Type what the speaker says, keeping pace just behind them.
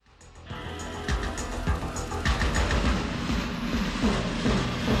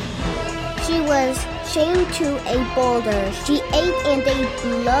She was chained to a boulder. She ate and ate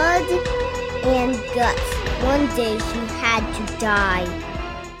blood and guts. One day she had to die.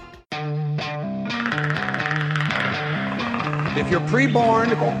 If you're pre-born,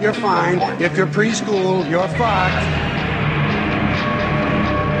 you're fine. If you're preschool, you're fucked.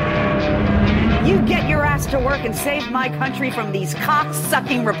 You get your ass to work and save my country from these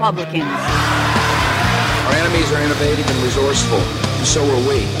cock-sucking Republicans. Our enemies are innovative and resourceful, and so are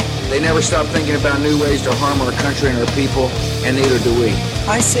we. They never stop thinking about new ways to harm our country and our people, and neither do we.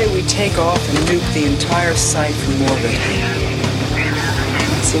 I say we take off and nuke the entire site from orbit.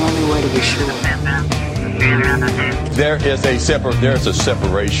 It's the only way to be sure. There's a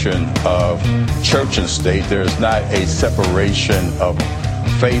separation of church and state. There's not a separation of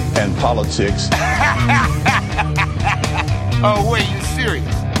faith and politics. Oh, wait, you're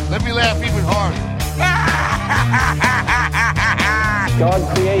serious? Let me laugh even harder. God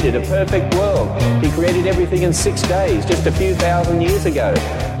created a perfect world. He created everything in 6 days, just a few thousand years ago.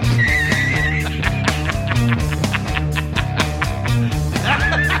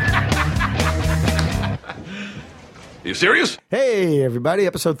 You serious? Hey, everybody.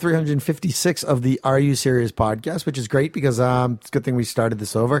 Episode 356 of the Are You Serious podcast, which is great because it's a good thing we started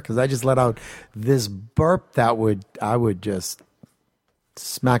this over because I just let out this burp that I would just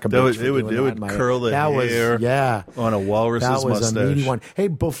smack a bitch. It would curl the hair on a walrus's mustache. That was a meaty one. Hey,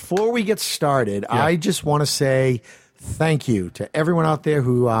 before we get started, I just want to say thank you to everyone out there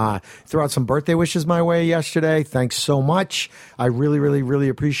who threw out some birthday wishes my way yesterday. Thanks so much. I really, really, really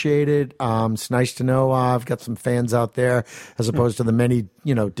appreciate it. It's nice to know I've got some fans out there as opposed to the many,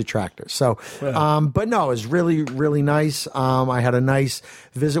 detractors. So, but no, it was really, really nice. I had a nice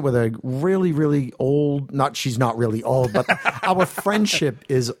visit with a really, really old, she's not really old, but our friendship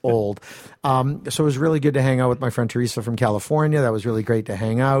is old. So it was really good to hang out with my friend Teresa from California. That was really great to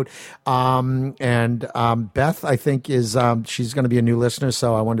hang out. And Beth, I think, is she's going to be a new listener,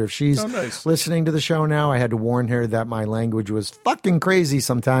 so I wonder if she's listening to the show now. I had to warn her that my language was fucking crazy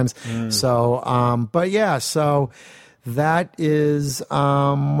sometimes. So, but yeah, so that is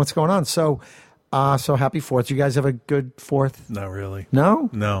what's going on. So happy 4th. You guys have a good 4th? Not really. No.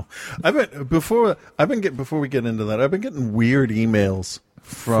 Before we get into that, I've been getting weird emails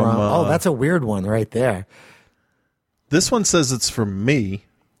from that's a weird one right there. This one says it's from me,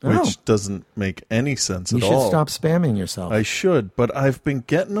 which doesn't make any sense at all. You should stop spamming yourself. I should, but I've been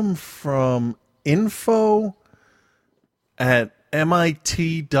getting them from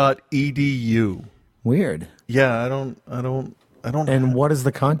info@mit.edu. Weird. Yeah, I don't. And what is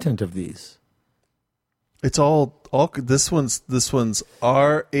the content of these? It's all this one's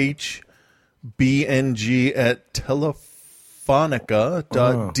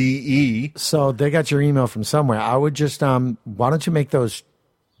rhbng@telefonica.de. So they got your email from somewhere. I would just why don't you make those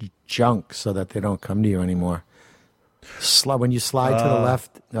junk so that they don't come to you anymore? When you slide to the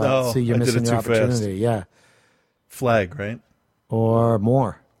left, see you're missing your opportunity. Fast. Yeah. Flag, right? Or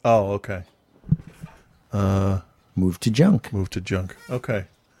more. Oh, okay. Move to junk. Okay.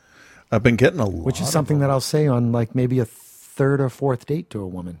 I've been getting a lot. Which is something that I'll say on like maybe a 3rd or 4th date to a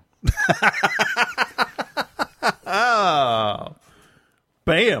woman. Oh.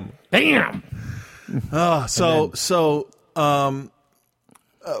 Bam.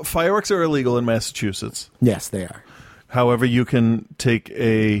 Fireworks are illegal in Massachusetts. Yes, they are. However, you can take like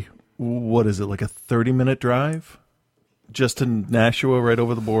a 30-minute drive just to Nashua, right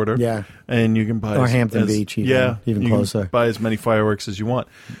over the border. Yeah. And you can buy... Or Hampton Beach, even closer. Can buy as many fireworks as you want.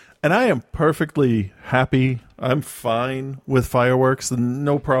 And I am perfectly happy. I'm fine with fireworks,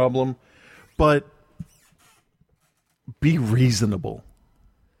 no problem. But be reasonable.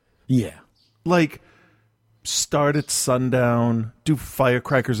 Yeah. Like, start at sundown, do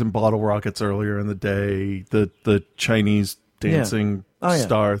firecrackers and bottle rockets earlier in the day, the Chinese dancing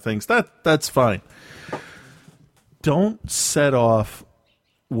star things. That's fine. Don't set off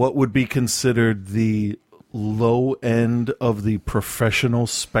what would be considered the low end of the professional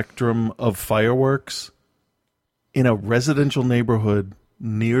spectrum of fireworks in a residential neighborhood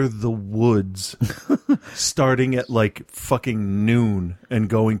near the woods starting at like fucking noon and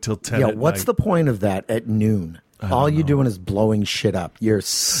going till 10 at what's night. The point of that at noon? All you're doing is blowing shit up. You're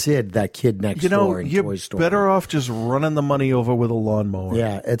Sid, that kid next door in Toy Story. You're better off just running the money over with a lawnmower.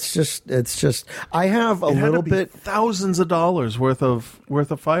 Yeah, it's just. I have a little bit thousands of dollars worth of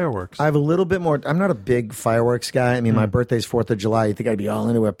fireworks. I have a little bit more. I'm not a big fireworks guy. I mean, my birthday's 4th of July. You think I'd be all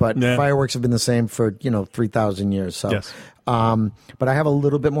into it, but fireworks have been the same for 3,000 years. So. Yes. But I have a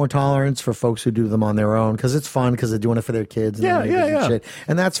little bit more tolerance for folks who do them on their own because it's fun because they're doing it for their kids and their neighbors and shit.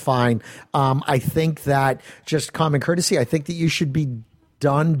 And that's fine. I think that just common courtesy, I think that you should be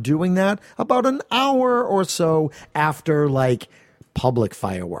done doing that about an hour or so after like public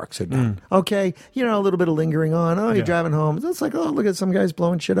fireworks are done. Okay, you know, a little bit of lingering on. Oh, you're driving home. It's like, oh, look at some guys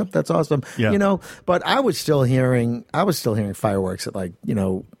blowing shit up. That's awesome. Yeah. You know, but I was still hearing fireworks at like, you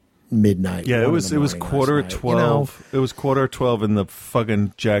know, midnight. Yeah, it was quarter of 12. You know? It was quarter of 12 in the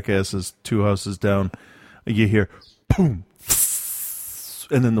fucking jackasses 2 houses down. You hear boom,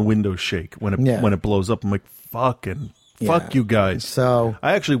 and then the windows shake when it blows up. I'm like, fuck you guys. So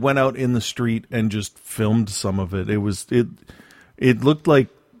I actually went out in the street and just filmed some of it. It looked like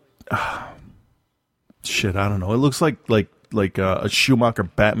shit. I don't know. It looks like a Schumacher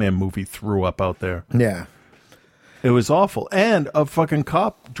Batman movie threw up out there. Yeah. It was awful. And a fucking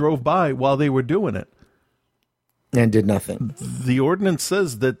cop drove by while they were doing it. And did nothing. The ordinance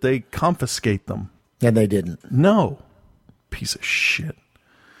says that they confiscate them. And they didn't. No. Piece of shit.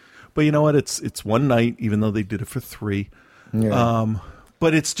 But you know what? It's one night, even though they did it for 3. Yeah.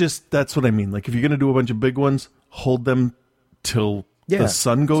 But it's just, that's what I mean. Like, if you're going to do a bunch of big ones, hold them till the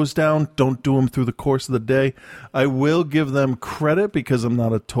sun goes down. Don't do them through the course of the day. I will give them credit because I'm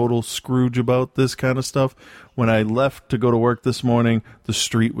not a total Scrooge about this kind of stuff. When I left to go to work this morning, the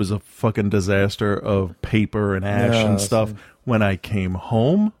street was a fucking disaster of paper and ash and stuff. When I came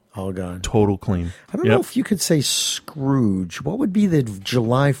home, all gone. Total clean. I don't know if you could say Scrooge. What would be the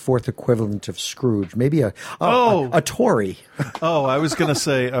July 4th equivalent of Scrooge? Maybe a Tory. Oh, I was gonna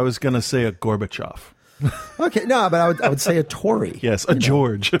say a Gorbachev. Okay, no, but I would say a Tory. Yes, a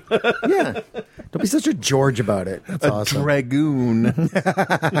George. Yeah, don't be such a George about it. That's awesome. Dragoon.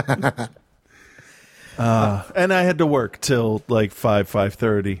 And I had to work till like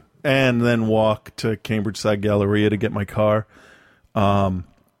 5:30, and then walk to Cambridge Side Galleria to get my car.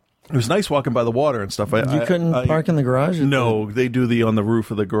 It was nice walking by the water and stuff. You couldn't park in the garage? No, they do the on the roof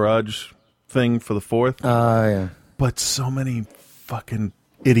of the garage thing for the 4th. Yeah. But so many fucking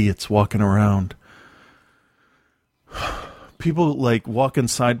idiots walking around. People like walking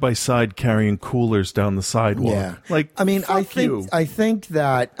side by side carrying coolers down the sidewalk. Yeah. Like, I mean, I think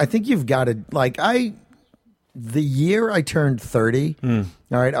you've got to, like, the year I turned 30, all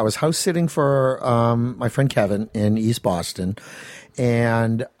right, I was house sitting for my friend Kevin in East Boston,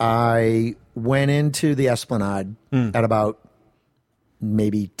 and I went into the Esplanade at about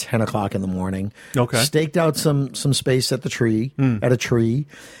maybe 10 o'clock in the morning. Okay. Staked out some space at a tree,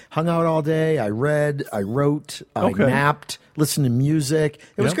 hung out all day. I read, I wrote, I napped, listened to music.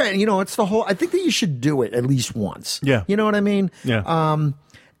 It was great. You know, it's the whole, I think that you should do it at least once. Yeah. You know what I mean? Yeah.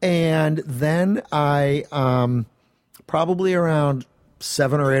 And then I, probably around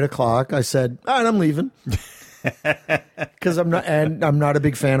 7 or 8 o'clock, I said, all right, I'm leaving. Because I'm not a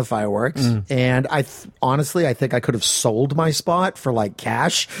big fan of fireworks, and honestly, I think I could have sold my spot for like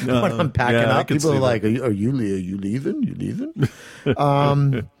cash when I'm packing up. People are like, "Are you leaving? You leaving?"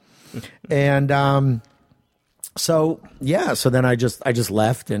 So then I just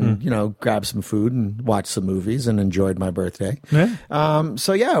left and grabbed some food and watched some movies and enjoyed my birthday. Yeah.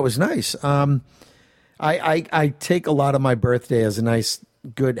 So yeah, it was nice. I take a lot of my birthday as a nice,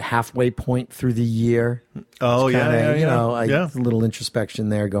 good halfway point through the year. Oh, kinda, yeah. A little introspection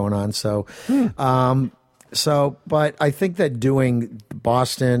there going on. So, but I think that doing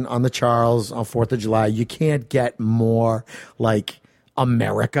Boston on the Charles on 4th of July, you can't get more like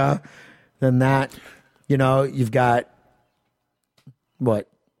America than that. You know, you've got what?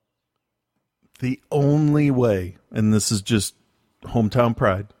 The only way, and this is just hometown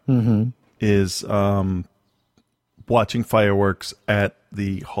pride, is watching fireworks at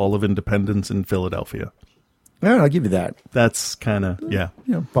the Hall of Independence in Philadelphia. Yeah, I'll give you that. That's kind of, yeah.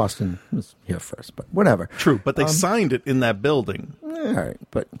 You know, Boston was here first, but whatever. True, but they signed it in that building. All right,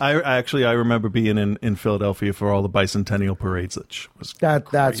 but I remember being in Philadelphia for all the bicentennial parades. That was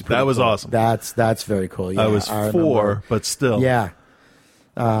that was cool. awesome. That's very cool. Yeah, I was 4, but still, yeah.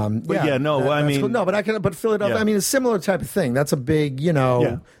 I mean, cool. No, but Philadelphia. Yeah. I mean, a similar type of thing. That's a big,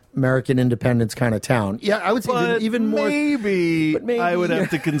 American independence kind of town. Yeah, I would say even more. Maybe I would have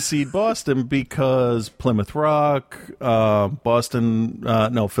to concede Boston because Plymouth Rock, Philadelphia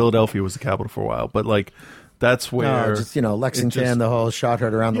was the capital for a while, but like that's where Lexington, the whole shot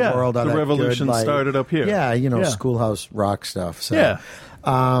heard around the world. The revolution started up here. Yeah, schoolhouse rock stuff. So.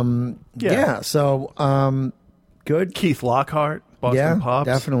 Yeah. So good. Keith Lockhart, Boston Pops,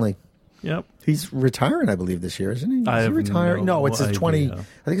 definitely. Yep. He's retiring, I believe, this year, isn't he? Is he retiring? No, it's his I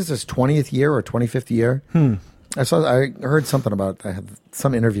think it's his 20th year or 25th year. I heard something about. I had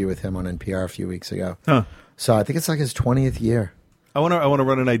some interview with him on NPR a few weeks ago. Huh. So I think it's like his 20th year. I want to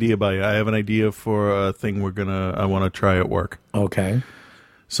run an idea by you. I have an idea for a thing I want to try at work. Okay.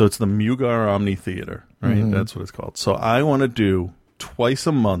 So it's the Mugar Omni Theater, right? That's what it's called. So I want to do twice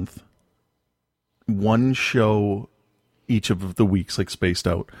a month, one show each of the weeks, like spaced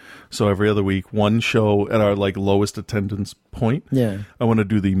out. So every other week, one show at our like lowest attendance point. Yeah. I want to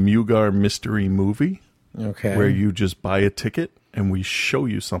do the Mugar Mystery Movie. Okay. Where you just buy a ticket and we show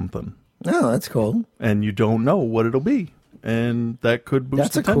you something. Oh, that's cool. And you don't know what it'll be. And that could boost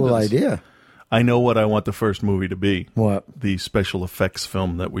That's attendance. a cool idea. I know what I want the first movie to be. What? The special effects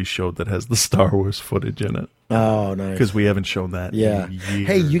film that we showed that has the Star Wars footage in it. Oh, nice. Because we haven't shown that Yeah. in years.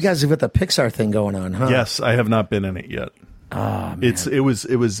 Hey, you guys have got the Pixar thing going on, huh? Yes, I have not been in it yet. Oh, man. It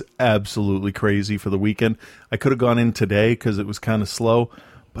was absolutely crazy for the weekend. I could have gone in today because it was kind of slow,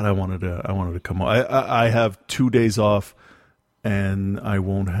 but I wanted to come on. I have 2 days off, and I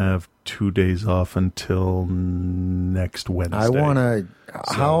won't have 2 days off until next Wednesday. I want to.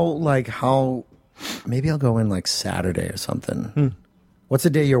 How? Maybe I'll go in like Saturday or something. What's the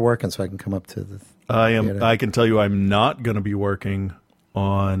day you're working so I can come up to the? I can tell you, I'm not going to be working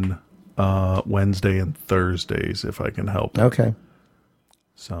on Wednesday and Thursdays if I can help. Okay.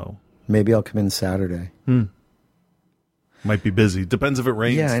 So maybe I'll come in Saturday. Might be busy. Depends if it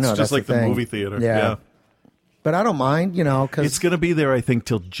rains. Yeah, I know. It's just like the movie theater. Yeah. But I don't mind, because it's going to be there, I think,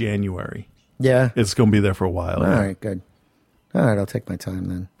 till January. Yeah. It's going to be there for a while. All right, good. All right, I'll take my time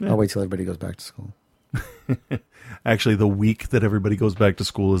then. Yeah. I'll wait till everybody goes back to school. Actually, the week that everybody goes back to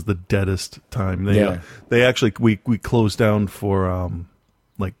school is the deadest time. They actually we close down for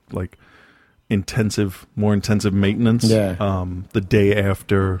like more intensive maintenance. Yeah. The day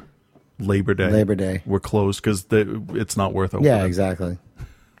after Labor Day. We're closed because it's not worth it. Yeah, exactly.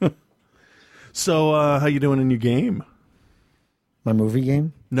 So, how you doing in your game? My movie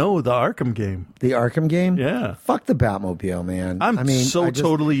game? No, the Arkham game. The Arkham game? Yeah. Fuck the Batmobile, man. I mean,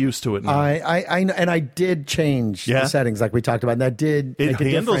 totally used to it now. I did change the settings like we talked about. And that did make a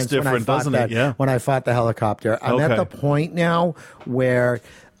handles different, doesn't it? Yeah. When I fought the helicopter. I'm at the point now where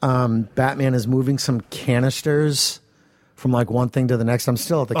Batman is moving some canisters from like one thing to the next. I'm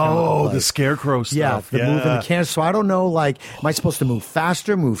still at the the Scarecrow stuff. Yeah, moving the canister. So I don't know, am I supposed to move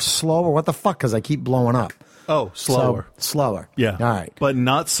faster, move slower? What the fuck? Because I keep blowing up. Oh, slower. Slower. Yeah. All right. But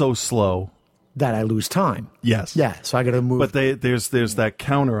not so slow that I lose time. Yes. Yeah, so I got to move. But there's that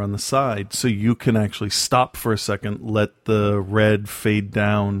counter on the side, so you can actually stop for a second, let the red fade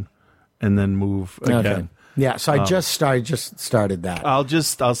down, and then move again. Okay. Yeah, so I just started that.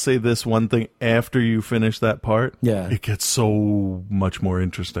 I'll say this one thing after you finish that part. Yeah. It gets so much more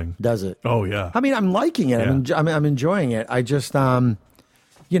interesting. Does it? Oh yeah. I mean, I'm liking it. Yeah. I'm enjoying it. I just I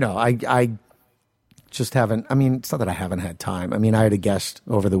just haven't. I mean, it's not that I haven't had time. I mean, I had a guest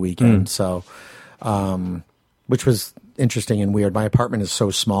over the weekend, so which was interesting and weird. My apartment is so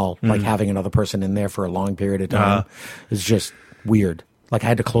small, like having another person in there for a long period of time is just weird. Like I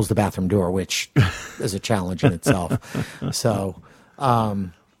had to close the bathroom door, which is a challenge in itself. So,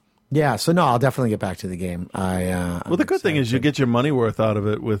 yeah. So no, I'll definitely get back to the game. Well, the good thing is you get your money worth out of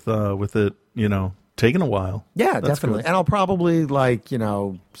it with it, taking a while. Yeah, that's definitely. Good. And I'll probably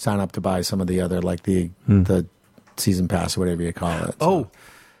sign up to buy some of the other the season pass or whatever you call it. So. Oh,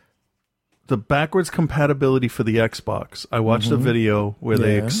 the backwards compatibility for the Xbox. I watched a video where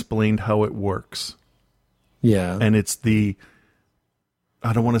they explained how it works. Yeah. And it's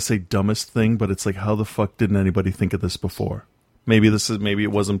I don't want to say dumbest thing, but it's like, how the fuck didn't anybody think of this before? Maybe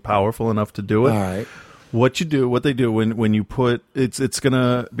it wasn't powerful enough to do it. All right. What they do when you put it's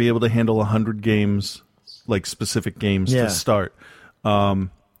gonna be able to handle 100 games, like specific games to start.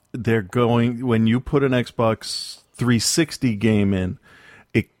 They're going when you put an Xbox 360 game in,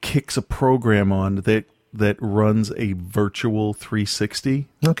 it kicks a program on that runs a virtual 360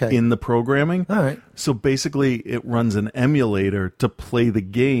 in the programming. All right. So basically, it runs an emulator to play the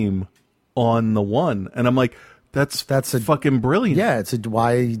game on the one, and I'm like, that's fucking brilliant.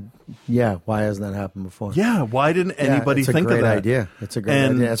 Yeah, why hasn't that happened before? Yeah, why didn't anybody think of that? It's a great idea. It's a great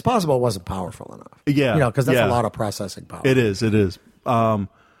idea. It's possible it wasn't powerful enough. Yeah. Because that's a lot of processing power. It is.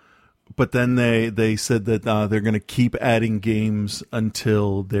 But then they said that they're going to keep adding games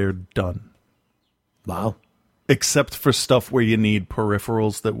until they're done. Wow. Except for stuff where you need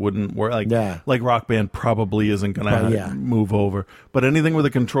peripherals that wouldn't work. Like Rock Band probably isn't going to move over. But anything with a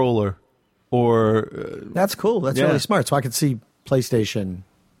controller or... that's cool. That's really smart. So I could see PlayStation...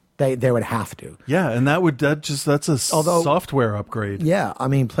 They would have to. Yeah, and that's a software upgrade. Yeah, I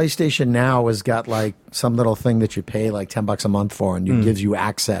mean, PlayStation Now has got some little thing that you pay $10 a month for, and it gives you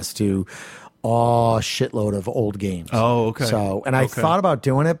access to a shitload of old games. Oh, okay. So, and I thought about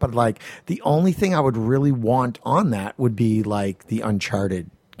doing it, but the only thing I would really want on that would be the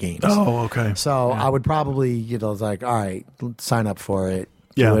Uncharted games. Oh, okay. So I would probably, all right, sign up for it,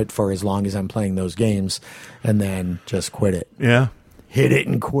 do it for as long as I'm playing those games, and then just quit it. Yeah. hit it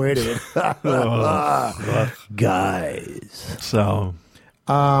and quit it. Guys. So.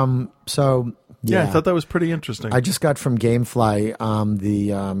 Yeah, I thought that was pretty interesting. I just got from GameFly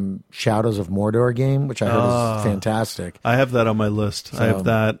the Shadows of Mordor game, which I heard is fantastic. I have that on my list. I have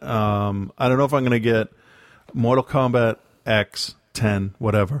that. I don't know if I'm going to get Mortal Kombat X, 10,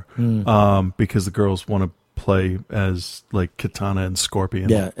 whatever, because the girls want to play as like Katana and Scorpion.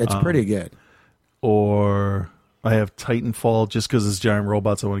 Yeah, it's pretty good. Or I have Titanfall just because it's giant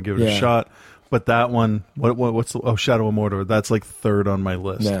robots. I want to give it a shot. But that one, what's the Shadow of Mordor? That's like third on my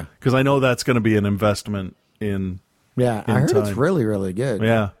list. Yeah, because I know that's going to be an investment in. Yeah, I heard it's really, really good.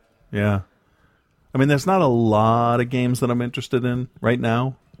 Yeah. I mean, there's not a lot of games that I'm interested in right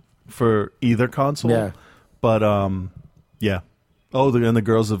now for either console. Yeah, but yeah. Oh, and the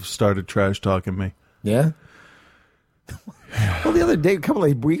girls have started trash talking me. Yeah. Well, the other day, a couple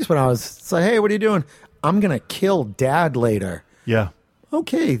of weeks when I was like, "Hey, what are you doing?" I'm gonna kill Dad later. Yeah.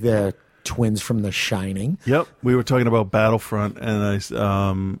 Okay, the twins from The Shining. Yep, we were talking about Battlefront,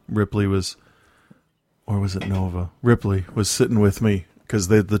 and Ripley was, or was it Nova? Ripley was sitting with me because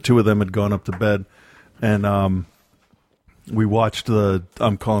the two of them had gone up to bed, and we watched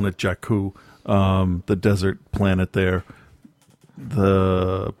I'm calling it Jakku, the desert planet there,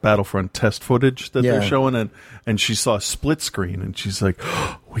 the Battlefront test footage that they're showing, and she saw a split screen, and she's like,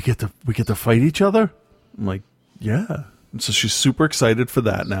 oh, we get to fight each other. I'm like, yeah. And so she's super excited for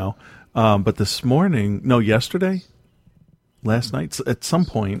that now. But yesterday, last night, at some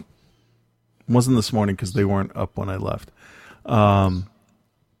point, it wasn't this morning because they weren't up when I left.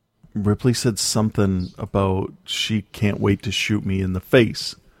 Ripley said something about she can't wait to shoot me in the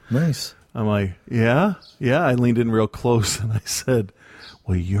face. Nice. I'm like, yeah. I leaned in real close and I said,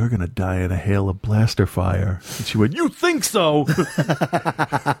 well, you're going to die in a hail of blaster fire. And she went, you think so?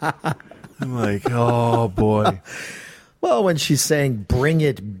 I'm like, oh, boy. Well, when she's saying "bring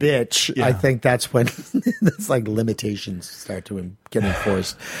it, bitch," I think that's when that's like limitations start to get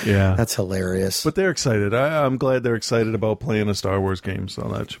enforced. Yeah, that's hilarious. But they're excited. I'm glad they're excited about playing a Star Wars game. So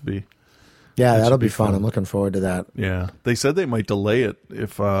that should be. Yeah, that'll be fun. I'm looking forward to that. Yeah, they said they might delay it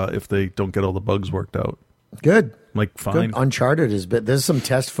if they don't get all the bugs worked out. Good. Like fine. Good. Uncharted is bit. There's some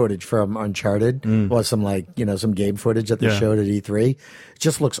test footage from Uncharted. Well, some some game footage that they showed at E3. It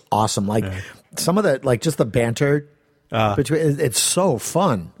just looks awesome. Like some of the just the banter. Between it's so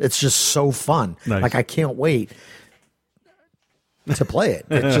fun. It's just so fun. Nice. Like I can't wait to play it.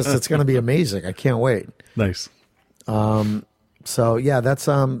 It's going to be amazing. I can't wait. Nice. So yeah, that's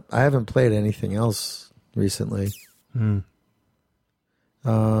I haven't played anything else recently.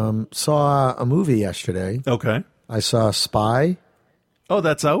 Saw a movie yesterday. Okay. I saw Spy. Oh,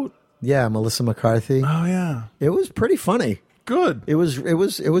 that's out? Yeah, Melissa McCarthy. Oh yeah. It was pretty funny. Good. It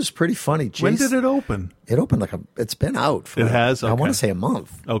was pretty funny. When did it open? It opened it's been out for It has? Okay. I want to say a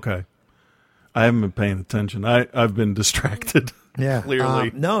month. Okay. I haven't been paying attention. I've been distracted. Yeah.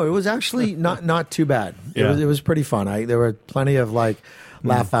 Clearly. No, it was actually not too bad. Yeah. It was pretty fun. There were plenty of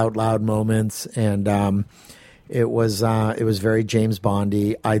laugh out loud moments, and it was very James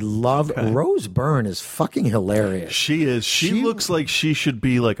Bondy. I loved Rose Byrne is fucking hilarious. She is. She looks like she should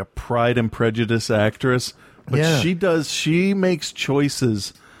be like a Pride and Prejudice actress. But she makes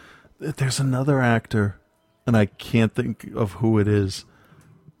choices. There's another actor, and I can't think of who it is,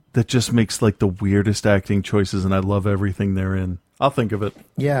 that just makes like the weirdest acting choices, and I love everything they're in. I'll think of it.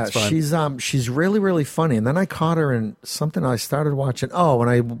 Yeah, she's really, really funny. And then I caught her in something I started watching. Oh, when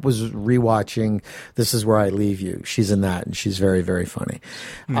I was rewatching This Is Where I Leave You. She's in that, and she's very, very funny.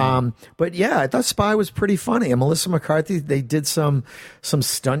 But yeah, I thought Spy was pretty funny. And Melissa McCarthy, they did some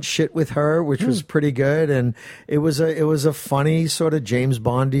stunt shit with her, which was pretty good. And it was a funny sort of James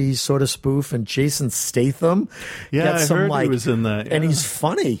Bondy sort of spoof. And Jason Statham, I heard he was in that, and he's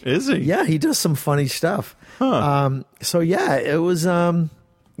funny. Is he? Yeah, he does some funny stuff. Huh. So yeah, it was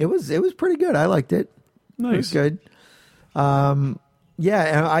pretty good. I liked it. Nice. It was good. Yeah,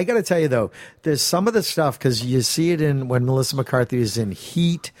 and I got to tell you though, there's some of the stuff because you see it when Melissa McCarthy is in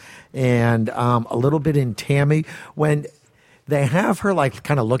Heat, and a little bit in Tammy when they have her like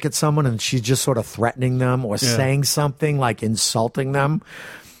kind of look at someone and she's just sort of threatening them or saying something like insulting them.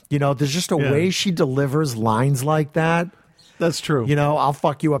 There's just a way she delivers lines like that. That's true. I'll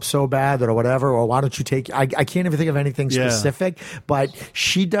fuck you up so bad or whatever, or why don't you take... I can't even think of anything specific, but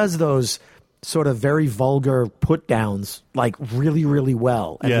she does those sort of very vulgar put-downs like really, really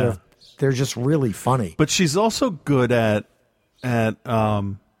well. And they're just really funny. But she's also good at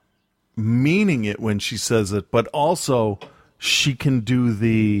meaning it when she says it, but also she can do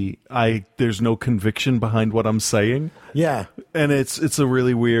there's no conviction behind what I'm saying. Yeah. And it's a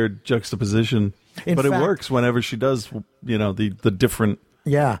really weird juxtaposition. But it works whenever she does, the different.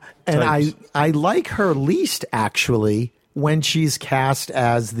 Yeah, and types. I like her least actually when she's cast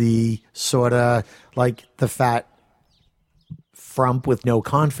as the sort of like the fat frump with no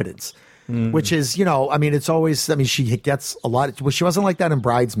confidence. Which is, it's always, she gets a lot. Well, she wasn't like that in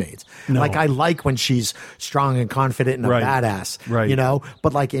Bridesmaids. No. Like, I like when she's strong and confident and a badass, right.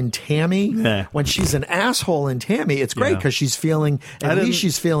 But like in Tammy, when she's an asshole in Tammy, it's great because she's feeling, at least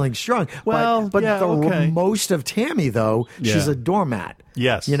she's feeling strong. Well, but most of Tammy, though, she's a doormat.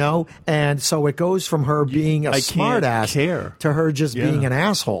 Yes. And so it goes from her being a smartass to her just being an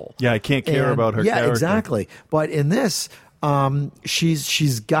asshole. Yeah, I can't care about her character. Yeah, exactly. But in this,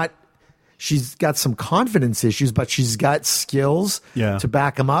 she's got some confidence issues, but she's got skills to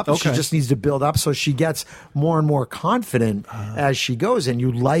back them up. Okay. She just needs to build up, so she gets more and more confident as she goes, and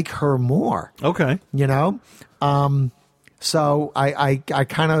you like her more. Okay. So I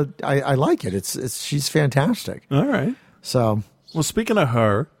kind of like it. She's fantastic. All right. So, well, speaking of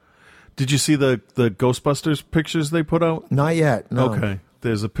her, did you see the Ghostbusters pictures they put out? Not yet. No. Okay.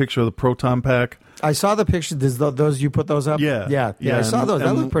 There's a picture of the proton pack. I saw the picture. Those you put those up? Yeah. I saw those.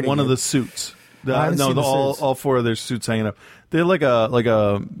 That looked pretty. One good. of the suits. All all four of their suits hanging up. They're like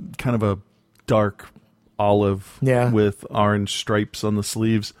a kind of a dark olive with orange stripes on the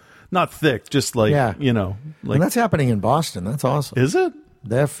sleeves. Not thick, just like and that's happening in Boston. That's awesome. Is it?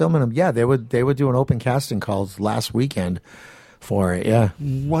 They're filming them. Yeah, they would do an open casting calls last weekend for it. Yeah.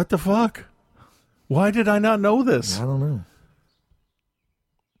 What the fuck? Why did I not know this? I don't know.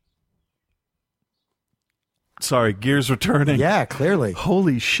 Sorry, Gears returning. Yeah, clearly.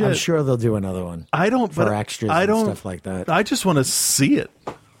 Holy shit! I'm sure they'll do another one. I don't for extras and stuff like that. I just want to see it.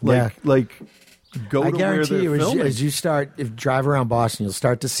 Go I to guarantee where they're filming. as you drive around Boston, you'll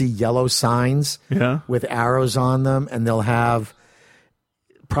start to see yellow signs with arrows on them, and they'll have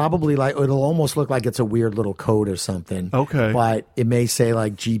probably it'll almost look like it's a weird little code or something. Okay. But it may say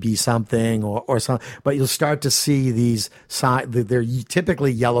like GB something or something. But you'll start to see these signs. They're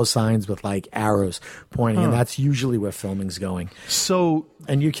typically yellow signs with like arrows pointing, and that's usually where filming's going. So,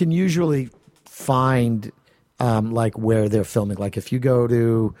 and you can usually find like where they're filming. Like if you go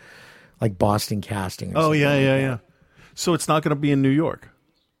to like Boston Casting. Or something yeah. So it's not going to be in New York.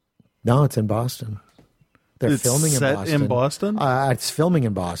 No, it's in Boston. They're filming in Boston. It's filming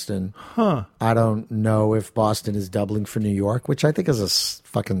in Boston. Huh. I don't know if Boston is doubling for New York, which I think is a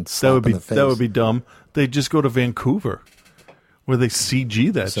fucking slap in the face. That would be dumb. They just go to Vancouver, where they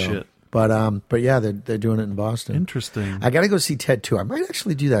CG that shit. But yeah, they're doing it in Boston. Interesting. I got to go see Ted 2. I might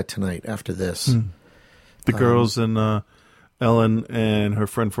actually do that tonight after this. The girls and Ellen and her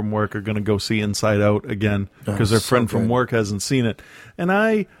friend from work are going to go see Inside Out again because their friend from work hasn't seen it, and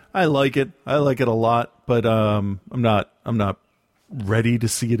I like it. I like it a lot, but I'm not ready to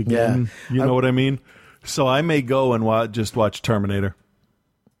see it again. Yeah. You know what I mean? So I may go and just watch Terminator.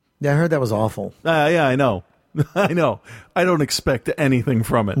 Yeah, I heard that was awful. Yeah, I know. I know. I don't expect anything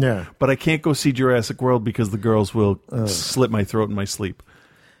from it. Yeah. But I can't go see Jurassic World because the girls will slit my throat in my sleep.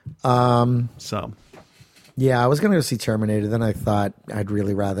 So. Yeah, I was going to go see Terminator. Then I thought I'd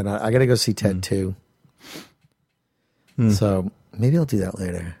really rather not. I got to go see Ted 2. So maybe I'll do that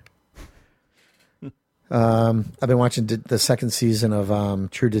later. I've been watching the second season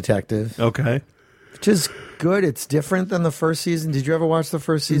of True Detective. Okay. Which is good. It's different than the first season. Did you ever watch the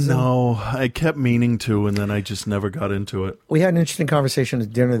first season? No, I kept meaning to, and then I just never got into it. We had an interesting conversation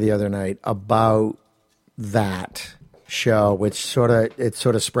at dinner the other night about that show, which sort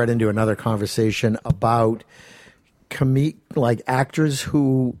of spread into another conversation about actors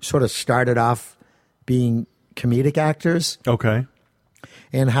who sort of started off being comedic actors. Okay.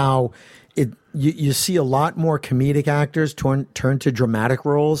 And how you see a lot more comedic actors turn to dramatic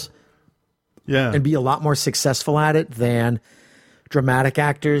roles. Yeah. And be a lot more successful at it than dramatic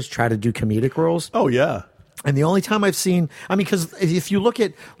actors try to do comedic roles. Oh, yeah. And the only time I've seen, because if you look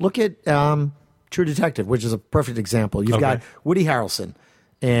at True Detective, which is a perfect example, you've got Woody Harrelson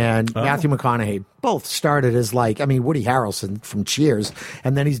and Matthew McConaughey. Both started as Woody Harrelson from Cheers,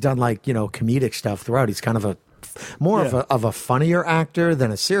 and then he's done comedic stuff throughout. He's kind of more of a funnier actor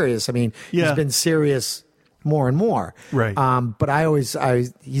than a serious. He's been serious more and more. Right. But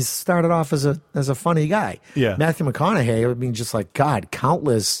he started off as a funny guy. Yeah. Matthew McConaughey, just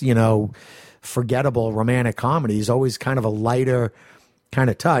countless, forgettable romantic comedies, always kind of a lighter kind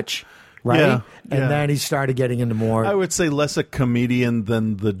of touch. Right. Yeah. And then he started getting into more. I would say less a comedian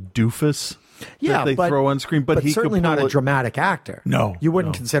than the doofus that they throw on screen. But he certainly not a dramatic actor. No. You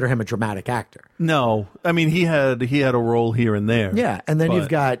wouldn't consider him a dramatic actor. No. He had a role here and there. Yeah. And then you've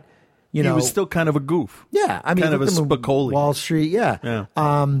got You know, he was still kind of a goof. Yeah, I mean, kind of a look at Spicoli. Wall Street, yeah.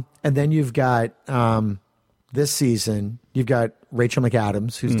 And then you've got this season, you've got Rachel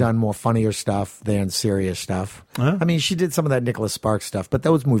McAdams, who's done more funnier stuff than serious stuff. I mean, she did some of that Nicholas Sparks stuff, but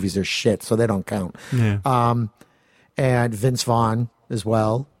those movies are shit, so they don't count. Yeah. And Vince Vaughn as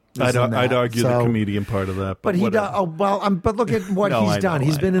well. I'd argue the comedian part of that, but he does. Oh well, but look at what he's done.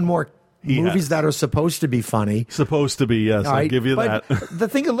 He's been in more movies that are supposed to be funny. Supposed to be, yes. I'll give you but that. The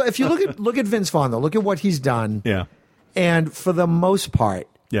thing, if you look at Vince Vaughn though, look at what he's done. Yeah. And for the most part,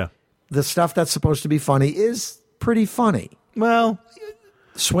 yeah, the stuff that's supposed to be funny is pretty funny. Well,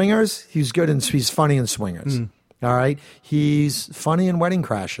 Swingers, he's good and he's funny in Swingers. All right, he's funny in Wedding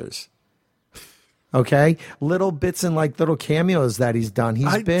Crashers. Okay, little bits and like little cameos that he's done.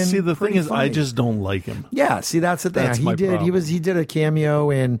 He's been see. The thing is, funny. I just don't like him. Yeah, see, that's the thing. That's my problem. He did a cameo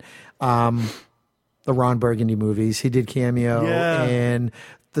in the Ron Burgundy movies. He did cameo in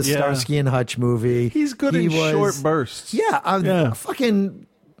the Starsky and Hutch movie. He's good in short bursts. Yeah, fucking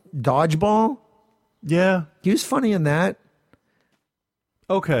Dodgeball. Yeah, he was funny in that.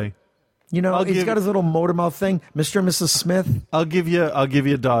 Okay. You know, he's got his little motor mouth thing, Mr. and Mrs. Smith. I'll give you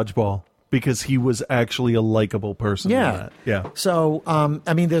Dodgeball. Because he was actually a likable person. Yeah. In that. Yeah. So,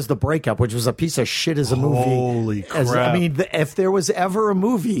 I mean, there's The Breakup, which was a piece of shit as a movie. Holy crap. I mean, if there was ever a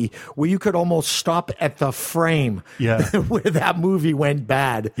movie where you could almost stop at the frame where that movie went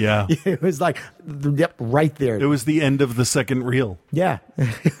bad. Yeah. It was like, yep, right there. It was the end of the second reel. Yeah.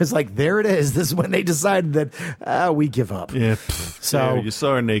 It was like, there it is. This is when they decided that we give up. Yeah. So you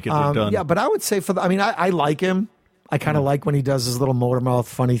saw her naked. We're done. Yeah, but I would say I like him. I kind of like when he does his little motor mouth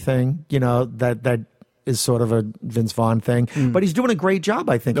funny thing, you know, that is sort of a Vince Vaughn thing. But he's doing a great job,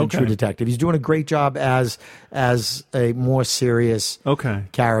 I think, in True Detective. He's doing a great job as a more serious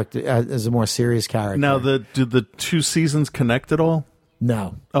character, as a more serious character. Now, do the two seasons connect at all?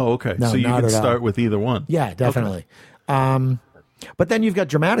 No. Oh, okay. No, so you can start all. with either one. Yeah, definitely. Okay. But then you've got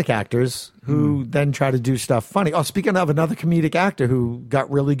dramatic actors who then try to do stuff funny. Oh, speaking of another comedic actor who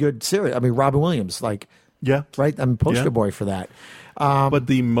got really good series, I mean, Robin Williams, like... Yeah. Right? I'm poster boy for that. But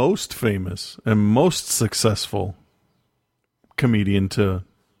the most famous and most successful comedian to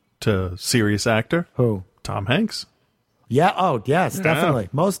serious actor? Who? Tom Hanks. Yeah. Oh, yes, definitely.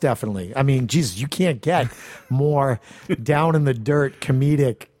 Most definitely. I mean, Jesus, you can't get more down in the dirt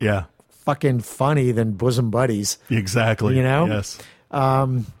comedic fucking funny than Bosom Buddies. Exactly. You know? Yes.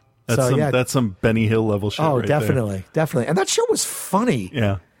 That's some Benny Hill level shit. Oh, right definitely. there. Definitely. And that show was funny.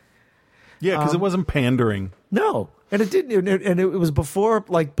 Yeah. Yeah, because it wasn't pandering. No, and it didn't. And it was before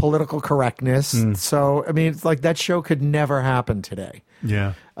like political correctness. So I mean, it's like that show could never happen today.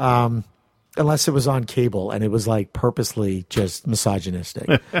 Yeah. Unless it was on cable and it was like purposely just misogynistic.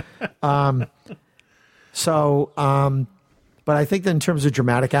 But I think that in terms of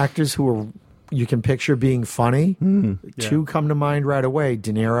dramatic actors who are you can picture being funny, two come to mind right away.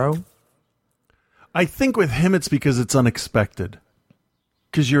 De Niro. I think with him, it's because it's unexpected.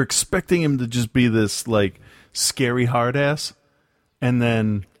 Because you're expecting him to just be this like scary hard ass, and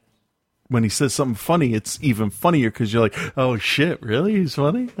then when he says something funny, it's even funnier because you're like, "Oh shit, really? He's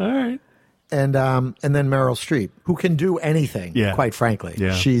funny? All right." And then Meryl Streep, who can do anything. Yeah. Quite frankly,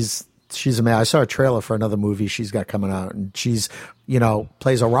 she's amazing. I saw a trailer for another movie she's got coming out, and she's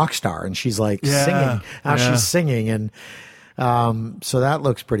plays a rock star, and she's like singing. She's singing, and so that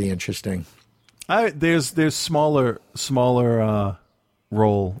looks pretty interesting. There's smaller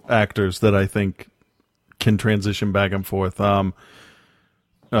role actors that I think can transition back and forth.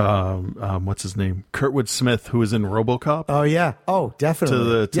 What's his name? Kurtwood Smith, who was in RoboCop. Oh yeah. Oh,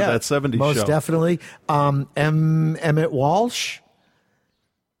 definitely. To that 70s show. Most definitely. Emmett Walsh.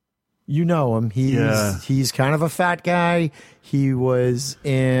 You know him. He's kind of a fat guy. He was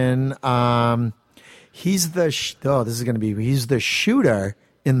in. He's the. He's the shooter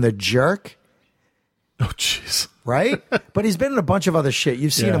in The Jerk. Oh, jeez. Right? But he's been in a bunch of other shit.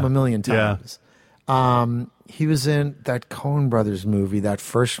 You've seen him a million times. Yeah. He was in that Coen Brothers movie, that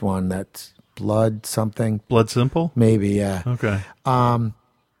first one, that's Blood something. Blood Simple? Maybe, yeah. Okay. And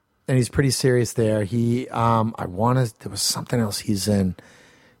he's pretty serious there. There was something else he's in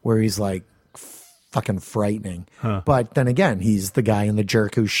where he's like fucking frightening. Huh. But then again, he's the guy in The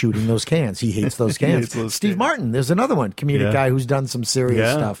Jerk who's shooting those cans. He hates those cans. Steve Martin, there's another one, comedic guy who's done some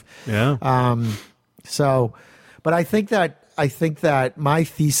serious stuff. Yeah. So, but I think that my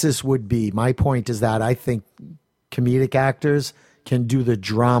thesis would be, my point is that I think comedic actors can do the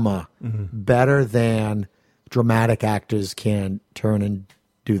drama better than dramatic actors can turn and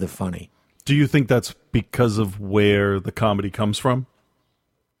do the funny. Do you think that's because of where the comedy comes from?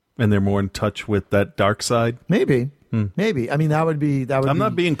 And they're more in touch with that dark side? Maybe. Maybe. I mean, that would be. I'm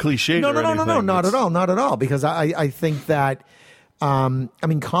not being cliched. No, or not at all, not at all. Because I think that. I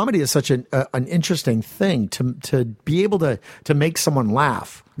mean, comedy is such an interesting thing to be able to make someone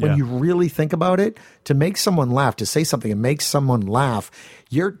laugh when you really think about it. To make someone laugh, to say something and make someone laugh,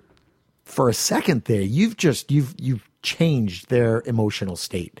 you're for a second there. You've changed their emotional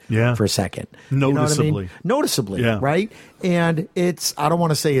state for a second. Noticeably. You know what I mean? Noticeably, right? And I don't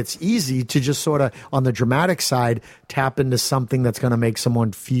want to say it's easy to just sort of, on the dramatic side, tap into something that's going to make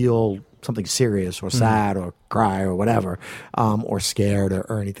someone feel something serious or sad or cry or whatever, or scared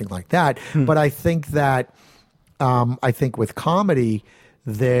or anything like that. But I think that, with comedy,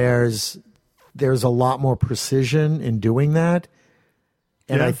 there's a lot more precision in doing that.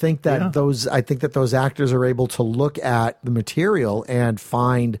 And I think that those actors are able to look at the material and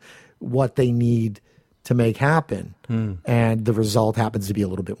find what they need to make happen. And the result happens to be a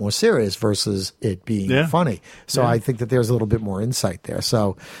little bit more serious versus it being funny. So I think that there's a little bit more insight there.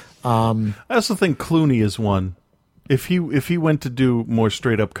 So I also think Clooney is one. If he went to do more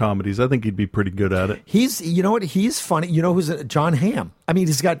straight up comedies, I think he'd be pretty good at it. He's funny. You know who's John Hamm? I mean,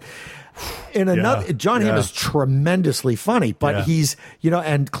 he's got John Hamm is tremendously funny, but he's,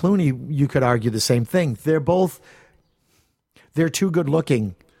 and Clooney, you could argue the same thing. They're too good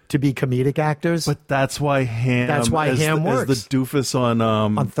looking to be comedic actors. But that's why Hamm works. As the doofus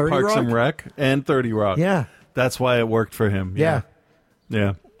on 30 Parks Rock? and Rec and 30 Rock. Yeah. That's why it worked for him. Yeah.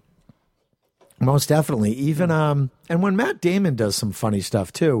 Most definitely. Even and when Matt Damon does some funny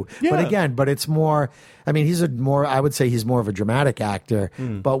stuff too. Yeah. But it's more, I mean, I would say he's more of a dramatic actor,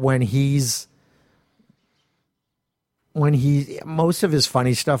 but when most of his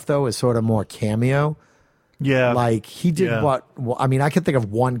funny stuff though is sort of more cameo. Yeah. Like he did I can think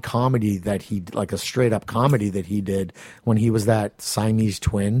of one comedy like a straight up comedy that he did when he was that Siamese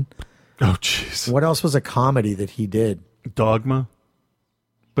twin. Oh jeez. What else was a comedy that he did? Dogma.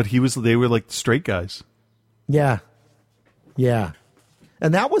 But they were like straight guys. Yeah. Yeah.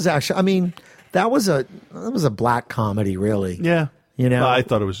 And that was actually, I mean, that was a black comedy, really. Yeah. Well, I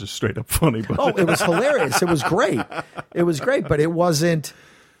thought it was just straight up funny. But it was hilarious. It was great. It was great, but it wasn't.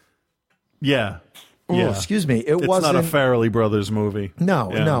 Yeah. Oh, excuse me. It's not a Farrelly Brothers movie.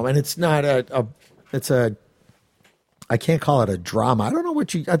 No. And it's not I can't call it a drama. I don't know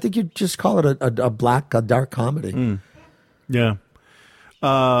I think you just call it a dark comedy. Yeah.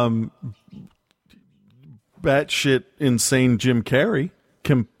 Batshit insane Jim Carrey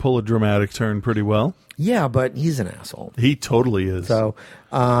can pull a dramatic turn pretty well. Yeah, but he's an asshole. He totally is. So,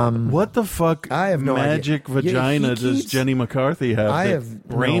 what the fuck? I have no magic idea. Vagina does Jenny McCarthy have?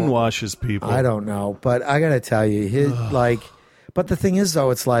 Brainwashes people. I don't know, but I gotta tell you, But the thing is, though,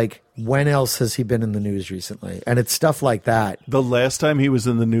 it's like, when else has he been in the news recently? And it's stuff like that. The last time he was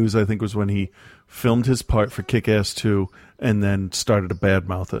in the news, I think, was when he filmed his part for Kick-Ass 2 and then started to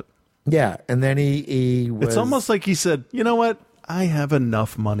badmouth it. Yeah, and then he was... It's almost like he said, you know what? I have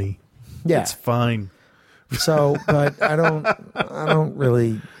enough money. Yeah. It's fine. So, but I don't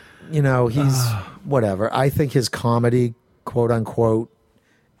really, he's whatever. I think his comedy, quote unquote,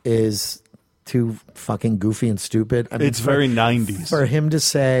 is too fucking goofy and stupid. I mean, it's very 90s. For him to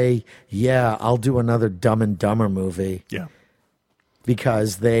say, yeah, I'll do another Dumb and Dumber movie. Yeah.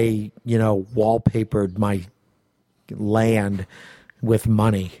 Because they, wallpapered my land with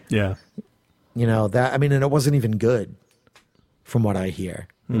money. Yeah. And it wasn't even good from what I hear.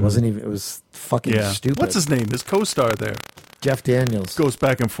 It wasn't even, it was fucking stupid. What's his name? His co-star there. Jeff Daniels. Goes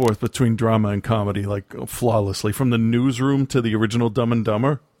back and forth between drama and comedy, like flawlessly. From the Newsroom to the original Dumb and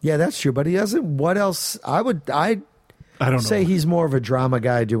Dumber. Yeah, that's true. But he doesn't, what else? I don't say he's more of a drama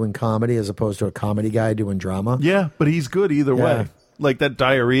guy doing comedy as opposed to a comedy guy doing drama. Yeah, but he's good either way. Like that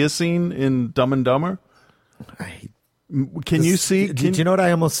diarrhea scene in Dumb and Dumber. Can you see? Did you know what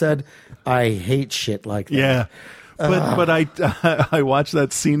I almost said? I hate shit like that. Yeah. But I watched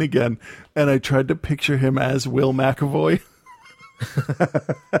that scene again, and I tried to picture him as Will McAvoy.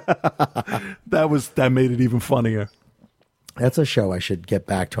 that made it even funnier. That's a show I should get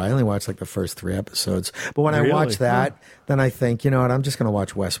back to. I only watched like the first 3 episodes, but when I watch that, then I think, you know what? I'm just going to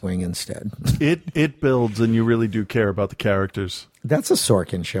watch West Wing instead. It builds, and you really do care about the characters. That's a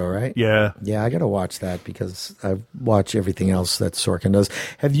Sorkin show, right? Yeah. Yeah, I got to watch that because I watch everything else that Sorkin does.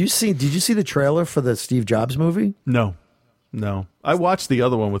 Did you see the trailer for the Steve Jobs movie? No. I watched the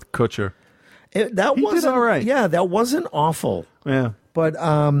other one with Kutcher. He did all right. Yeah, that wasn't awful. Yeah. But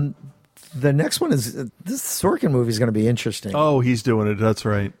the next one is, this Sorkin movie is going to be interesting. Oh, he's doing it. That's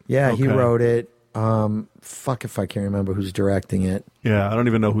right. Yeah, okay. He wrote it. Fuck if I can't remember who's directing it. Yeah, I don't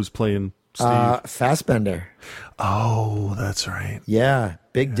even know who's playing Steve. Fassbender. Oh, that's right. Yeah,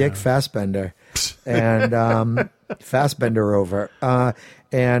 Big Dick Fassbender. And Fassbender over.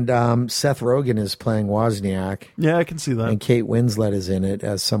 And Seth Rogen is playing Wozniak. Yeah, I can see that. And Kate Winslet is in it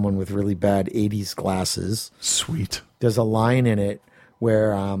as someone with really bad 80s glasses. Sweet. There's a line in it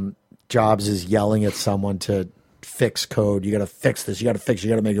where Jobs is yelling at someone to fix code. You got to fix this. You got to fix it.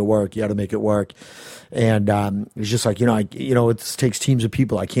 You got to make it work. You got to make it work. And it's just like, it takes teams of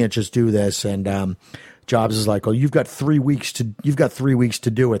people. I can't just do this. And Jobs is like, oh, you've got 3 weeks to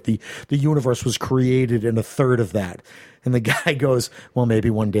do it. The universe was created in a third of that. And the guy goes, well,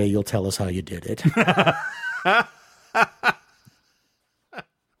 maybe one day you'll tell us how you did it.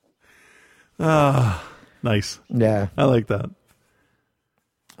 Nice. Yeah. I like that.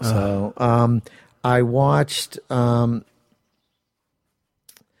 So, I watched, I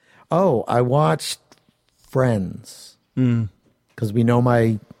watched Friends. Because we know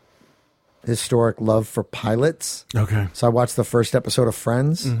my historic love for pilots. Okay. So I watched the first episode of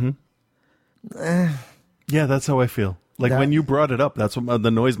Friends. Yeah, that's how I feel. Like when you brought it up, that's what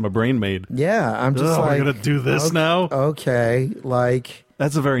the noise my brain made. Yeah, I'm just like, we're gonna do this now. Okay, like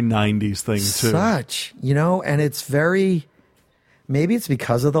that's a very '90s thing too. Such, and it's very. Maybe it's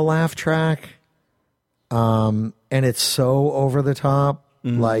because of the laugh track, and it's so over the top,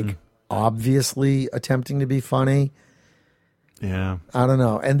 like obviously attempting to be funny. Yeah, I don't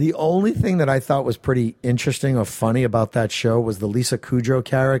know. And the only thing that I thought was pretty interesting or funny about that show was the Lisa Kudrow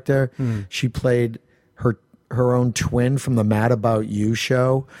character. She played her own twin from the Mad About You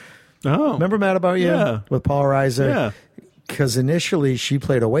show. Oh, remember Mad About You? Yeah. With Paul Reiser? Yeah. Because initially she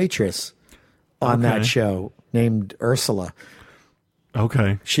played a waitress on that show named Ursula.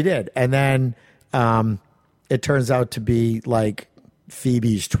 Okay. She did. And then it turns out to be like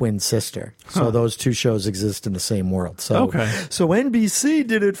Phoebe's twin sister. So those two shows exist in the same world. So NBC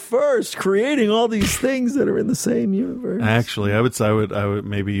did it first, creating all these things that are in the same universe. Actually, I would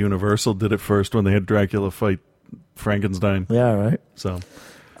maybe Universal did it first when they had Dracula fight Frankenstein. Yeah, right. So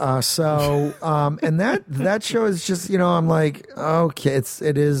and that show is just, I'm like, okay,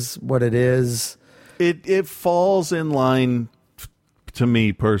 it is what it is. It falls in line, to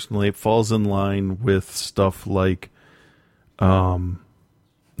me personally, it falls in line with stuff like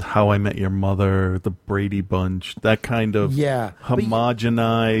How I Met Your Mother, The Brady Bunch, that kind of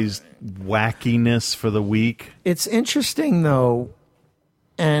homogenized wackiness for the week. It's interesting, though,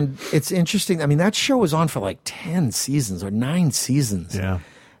 and it's interesting. I mean, that show was on for like 10 seasons or 9 seasons. Yeah.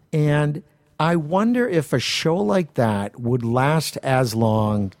 And I wonder if a show like that would last as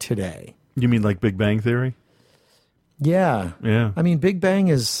long today. You mean like Big Bang Theory? Yeah. Yeah. I mean, Big Bang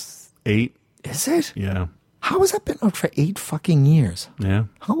is 8. Is it? Yeah. How has that been out for 8 fucking years? Yeah.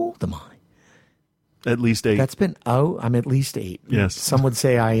 How old am I? At least 8. That's been I'm at least 8. Yes. Some would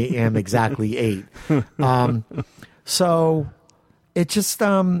say I am exactly 8. So it just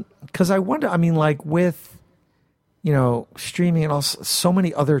because I wonder. I mean, like with streaming and also so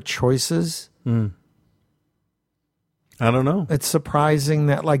many other choices. I don't know. It's surprising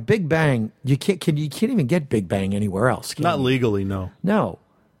that like Big Bang, you can't even get Big Bang anywhere else. Not legally, no. No.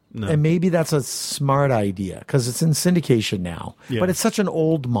 And maybe that's a smart idea because it's in syndication now. Yeah. But it's such an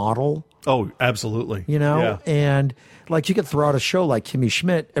old model. Oh, absolutely. Yeah. And like you could throw out a show like Kimmy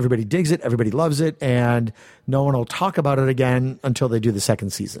Schmidt, everybody digs it, everybody loves it, and no one will talk about it again until they do the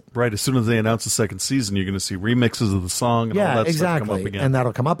second season. Right. As soon as they announce the second season, you're going to see remixes of the song and all that stuff come up again. And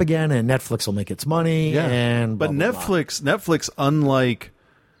that'll come up again, and Netflix will make its money. Yeah. And blah, but blah, Netflix, unlike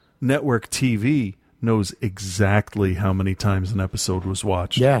network TV, knows exactly how many times an episode was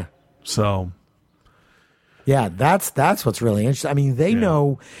watched. Yeah. So yeah, that's what's really interesting. I mean, they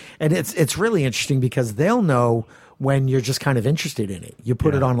know, and it's really interesting because they'll know when you're just kind of interested in it. You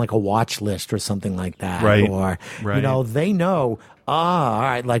put it on like a watch list or something like that. Right. Or, they know, all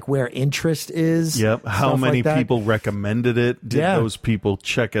right, like where interest is. Yep. How many people recommended it? Did those people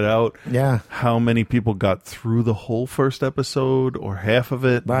check it out? Yeah. How many people got through the whole first episode or half of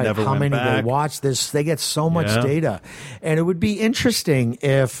it? Right. Never How went many back? they watch this? They get so much data. And it would be interesting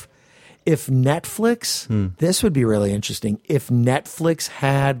if Netflix, this would be really interesting, if Netflix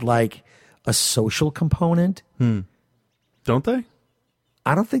had like a social component. Don't they?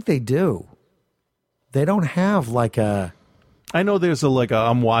 I don't think they do. They don't have like a... I know there's a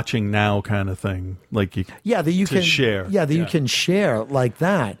I'm watching now kind of thing. Like you can share. Yeah, you can share like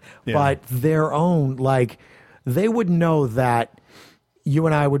that. Yeah. But their own, like, they would know that you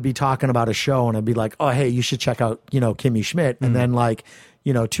and I would be talking about a show and I'd be like, oh, hey, you should check out, Kimmy Schmidt. And then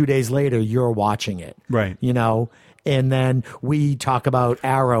 2 days later, you're watching it. Right. And then we talk about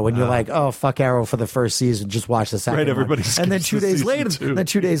Arrow, and you're like, "Oh, fuck Arrow for the first season. Just watch the second." Right, one. everybody. And then 2 days later, two. then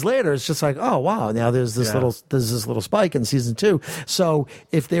 2 days later, it's just like, "Oh, wow! Now there's this little spike in season 2." So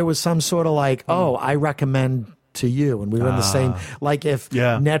if there was some sort of like, "Oh, I recommend to you, and we were in the same. Like if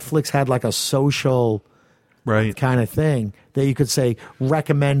Netflix had like a social kind of thing that you could say,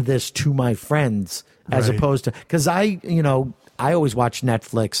 recommend this to my friends, as opposed to, because I always watch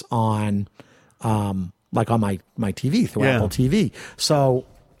Netflix on like on my TV through Apple TV. So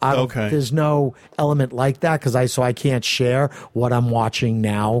there's no element like that because I can't share what I'm watching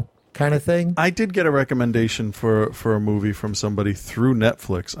now kind of thing. I did get a recommendation for a movie from somebody through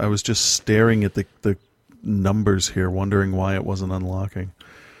Netflix. I was just staring at the numbers here, wondering why it wasn't unlocking.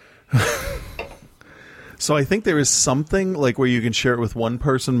 So I think there is something like where you can share it with one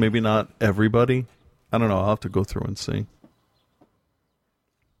person, maybe not everybody. I don't know. I'll have to go through and see.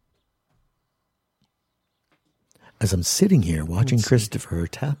 As I'm sitting here watching Christopher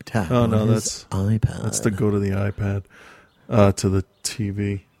tap on his iPad. That's to go to the iPad, to the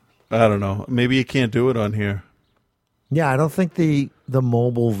TV. I don't know. Maybe you can't do it on here. Yeah, I don't think the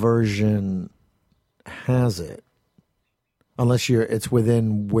mobile version has it, unless it's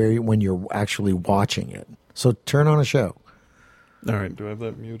within when you're actually watching it. So turn on a show. All right. Do I have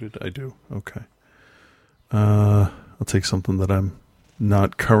that muted? I do. Okay. I'll take something that I'm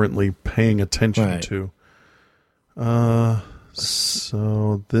not currently paying attention to.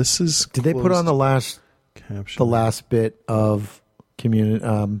 So this is. Did they put on the last caption? The last bit of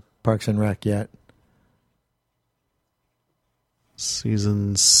Parks and Rec yet?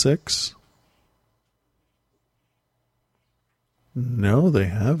 Season 6? No, they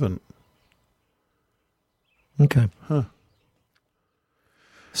haven't. Okay. Huh.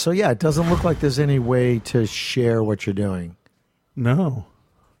 So yeah, it doesn't look like there's any way to share what you're doing. No.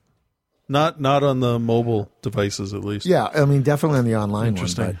 Not on the mobile devices, at least. Yeah, I mean, definitely on the online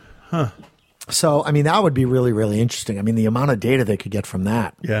Interesting. one. Huh. So, I mean, that would be really, really interesting. I mean, the amount of data they could get from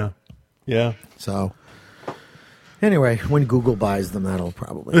that. Yeah. Yeah. So, anyway, when Google buys them, that'll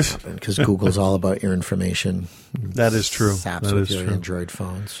probably happen because Google's all about your information. That is true. Saps that with is your true. Android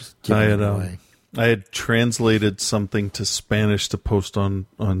phones. Just giving it away. I had translated something to Spanish to post on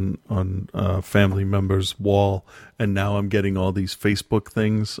family members' wall, and now I'm getting all these Facebook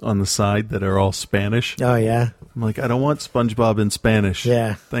things on the side that are all Spanish. Oh, yeah? I'm like, I don't want SpongeBob in Spanish.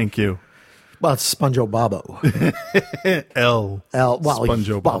 Yeah. Thank you. Well, it's SpongeBob. Well,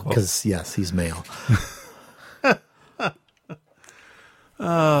 SpongeBob. Because, yes, he's male.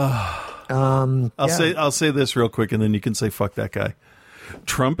 I'll say this real quick, and then you can say, fuck that guy.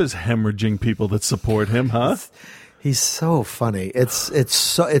 Trump is hemorrhaging people that support him, huh? He's so funny. It's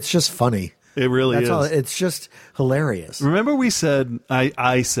just funny. It really is. All, it's just hilarious. Remember we said,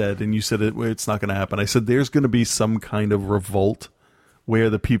 I said, and you said it's not going to happen. I said there's going to be some kind of revolt where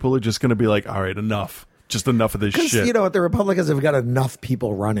the people are just going to be like, all right, enough. Just enough of this shit. Because, you know, the Republicans have got enough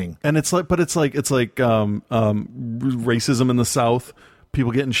people running. And it's like racism in the South,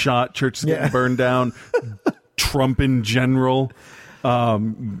 people getting shot, churches getting burned down, Trump in general.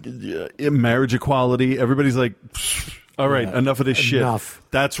 Marriage equality. Everybody's like, all right, enough of this shit.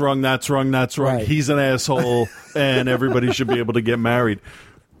 That's wrong. Right. He's an asshole, and everybody should be able to get married.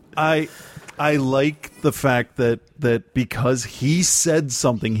 I like the fact that because he said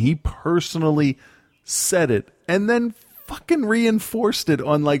something, he personally said it, and then fucking reinforced it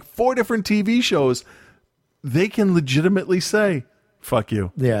on like 4 different TV shows. They can legitimately say, "Fuck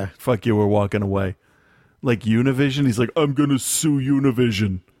you." Yeah. Fuck you. We're walking away. Like Univision, he's like, I'm going to sue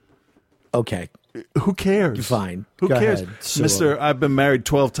Univision. Okay. Who cares? Fine. Who Go cares? ahead. Mister, I've been married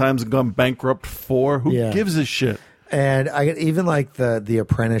 12 times and gone bankrupt 4. Who gives a shit? And I even like the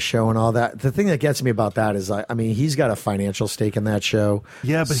Apprentice show and all that. The thing that gets me about that is, I mean, he's got a financial stake in that show.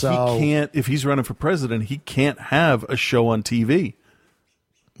 Yeah, but he can't, if he's running for president, he can't have a show on TV.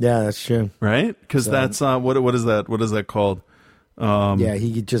 Yeah, that's true. Right? Because that's, what is that? What is that called? Yeah,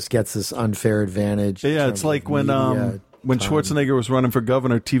 he just gets this unfair advantage. Yeah, it's like when Schwarzenegger was running for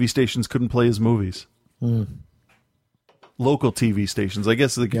governor, TV stations couldn't play his movies. Local TV stations, I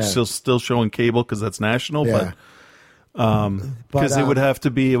guess, they could still show on cable because that's national, but because it would have to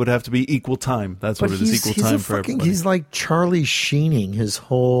be equal time. That's what it is, equal time for everybody. He's like Charlie Sheening his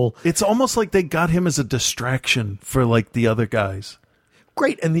whole. It's almost like they got him as a distraction for like the other guys.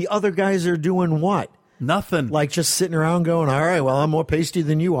 Great, and the other guys are doing what? Nothing. Like just sitting around going, all right, well, I'm more pasty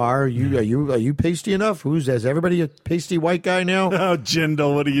than you are. Are you pasty enough? Is everybody a pasty white guy now? Oh,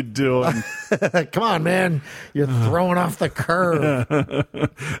 Jindal, what are you doing? Come on, man. You're throwing off the curve.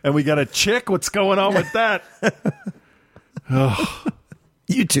 And we got a chick? What's going on with that?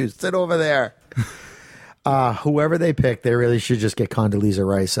 You two, sit over there. Whoever they pick, they really should just get Condoleezza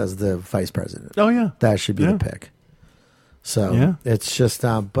Rice as the vice president. Oh, yeah. That should be the pick. So it's just,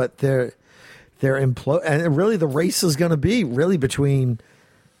 but they're and really the race is going to be really between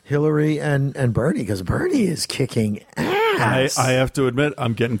Hillary and Bernie, because Bernie is kicking ass. I have to admit,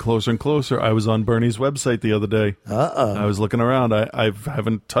 I'm getting closer and closer. I was on Bernie's website the other day. I was looking around. I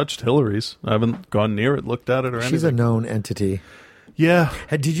haven't touched Hillary's. I haven't gone near it, looked at it, or anything. She's a known entity. Yeah.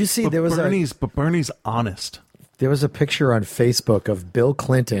 Did you see but Bernie's honest. There was a picture on Facebook of Bill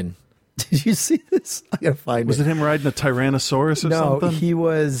Clinton. Did you see this? I gotta find it. Was it him riding a Tyrannosaurus or something? No, he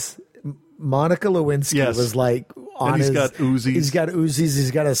was. Monica Lewinsky was like on and he's got Uzis. He's got Uzis.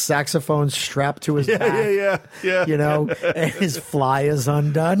 He's got a saxophone strapped to his back. Yeah. You know, and his fly is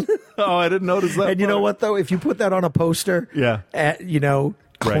undone. Oh, I didn't notice that. And you know what, though? If you put that on a poster,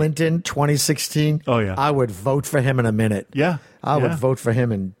 Clinton 2016, I would vote for him in a minute. Yeah. I would vote for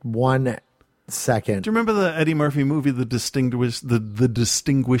him in 1 second. Do you remember the Eddie Murphy movie, The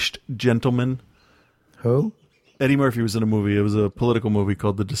Distinguished Gentleman? Who? Eddie Murphy was in a movie. It was a political movie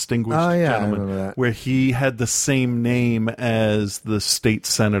called The Distinguished Gentleman. I remember that. Where he had the same name as the state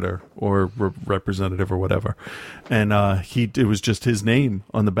senator or representative or whatever. And it was just his name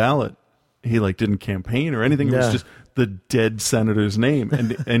on the ballot. He didn't campaign or anything. It was just the dead senator's name.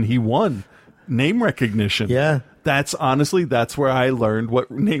 And he won name recognition. Yeah. That's where I learned what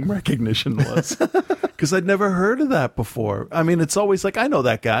name recognition was. Because I'd never heard of that before. I mean, it's always like, I know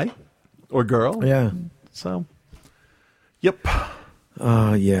that guy or girl. Yeah. So... Yep.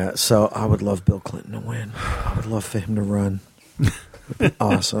 Yeah. So I would love Bill Clinton to win. I would love for him to run. It'd be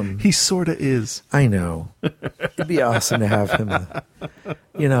awesome. He sort of is. I know. It'd be awesome to have him.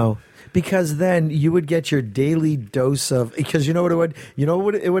 Because then you would get your daily dose of. Because you know what it would. You know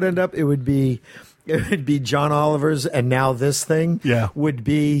what it would end up. It would be John Oliver's, and now this thing. Yeah. Would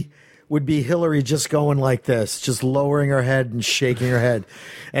be Hillary just going like this, just lowering her head and shaking her head,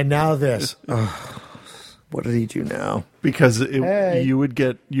 and now this. What did he do now? Because you would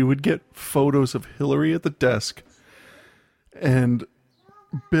get photos of Hillary at the desk and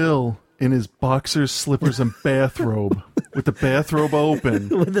Bill in his boxers, slippers, and bathrobe with the bathrobe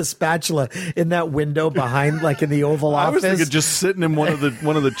open, with the spatula in that window behind, like in the Oval Office. I was thinking just sitting in one of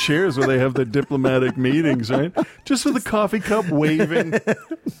the chairs where they have the diplomatic meetings, right? Just with a coffee cup, waving.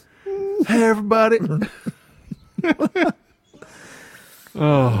 Hey, everybody.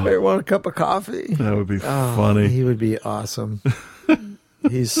 Oh, I want a cup of coffee. That would be funny. He would be awesome.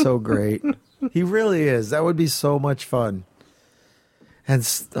 He's so great. He really is. That would be so much fun. And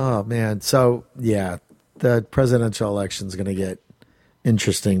oh man, so yeah, the presidential election is going to get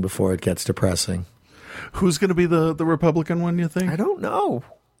interesting before it gets depressing. Who's going to be the Republican one? You think? I don't know.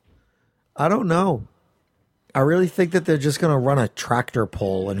 I really think that they're just going to run a tractor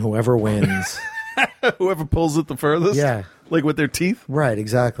pull, and whoever wins, whoever pulls it the furthest. Yeah. Like with their teeth? Right,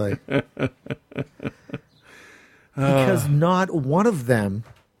 exactly. Because not one of them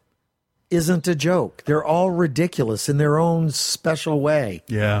isn't a joke. They're all ridiculous in their own special way.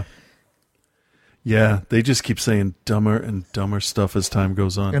 Yeah. Yeah, they just keep saying dumber and dumber stuff as time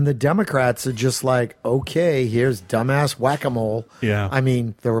goes on. And the Democrats are just like, okay, here's dumbass whack-a-mole. Yeah. I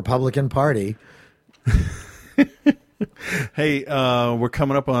mean, the Republican Party. Hey, we're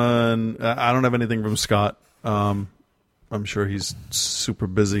coming up on... I don't have anything from Scott. I'm sure he's super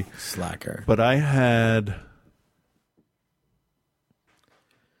busy. Slacker. But I had...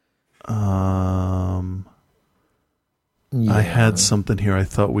 I had something here. I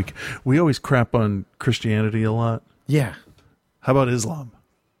thought we always crap on Christianity a lot. Yeah. How about Islam?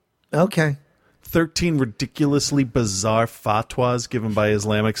 Okay. 13 ridiculously bizarre fatwas given by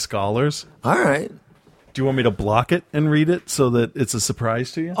Islamic scholars. All right. Do you want me to block it and read it so that it's a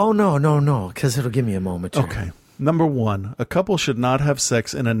surprise to you? Oh, no, because it'll give me a moment. Okay. Number 1, a couple should not have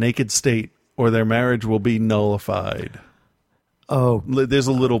sex in a naked state or their marriage will be nullified. Oh. There's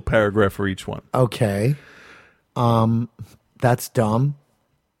a little paragraph for each one. Okay. That's dumb.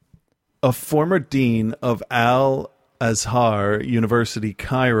 A former dean of Al-Azhar University,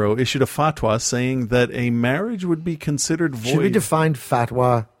 Cairo, issued a fatwa saying that a marriage would be considered void. Should we define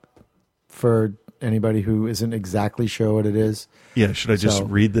fatwa for anybody who isn't exactly sure what it is? Yeah, should I just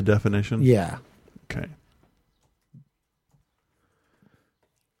read the definition? Yeah. Okay.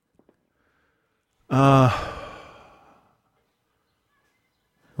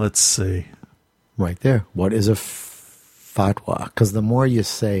 Let's see. Right there. What is a fatwa? Because the more you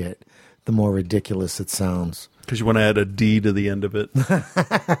say it, the more ridiculous it sounds. Because you want to add a D to the end of it.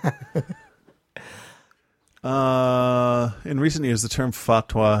 In recent years, the term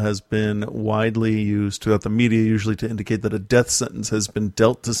fatwa has been widely used throughout the media, usually to indicate that a death sentence has been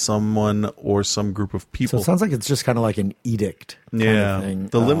dealt to someone or some group of people. So it sounds like it's just kind of like an edict. Yeah. Kind of thing.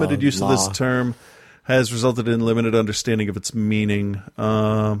 The limited use law. of this term has resulted in limited understanding of its meaning.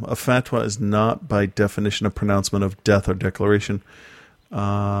 A fatwa is not, by definition, a pronouncement of death or declaration.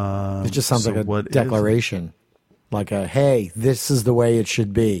 It just sounds like a declaration. Like a, hey, this is the way it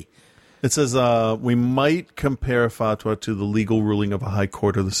should be. It says, we might compare fatwa to the legal ruling of a high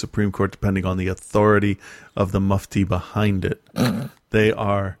court or the Supreme Court, depending on the authority of the mufti behind it. They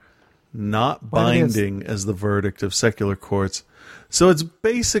are not binding as the verdict of secular courts. So it's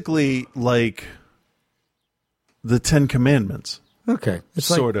basically like the 10 Commandments. Okay. It's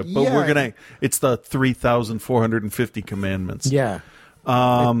sort of. But it's the 3,450 commandments. Yeah.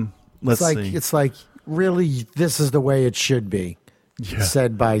 Let's see. It's like, really, this is the way it should be. Yeah.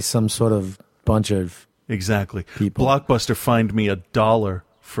 Said by some sort of bunch of people. Blockbuster fined me $1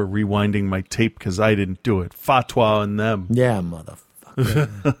 for rewinding my tape because I didn't do it. Fatwa on them. Yeah,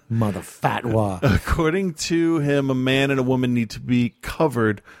 motherfucker. Motherfatwa. According to him, a man and a woman need to be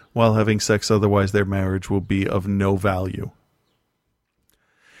covered while having sex, otherwise their marriage will be of no value.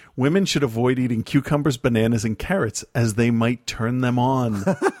 Women should avoid eating cucumbers, bananas, and carrots as they might turn them on.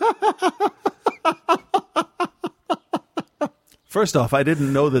 First off, I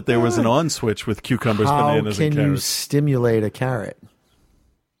didn't know that there was an on switch with cucumbers, bananas, and carrots. How can you stimulate a carrot?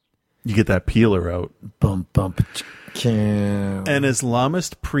 You get that peeler out. Bump. An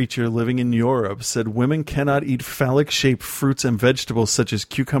Islamist preacher living in Europe said women cannot eat phallic-shaped fruits and vegetables such as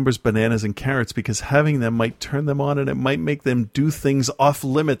cucumbers, bananas, and carrots because having them might turn them on and it might make them do things off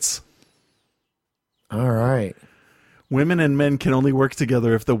limits. All right. Women and men can only work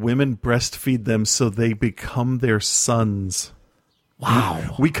together if the women breastfeed them so they become their sons.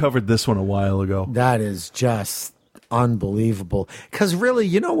 Wow. We covered this one a while ago. That is just unbelievable. Because really,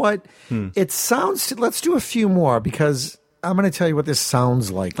 you know what? It sounds... Let's do a few more because I'm going to tell you what this sounds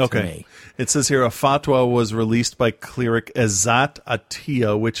like to me. It says here, a fatwa was released by cleric Izzat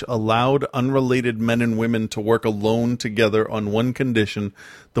Atiyah, which allowed unrelated men and women to work alone together on one condition.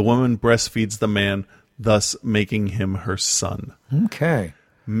 The woman breastfeeds the man, thus making him her son. Okay.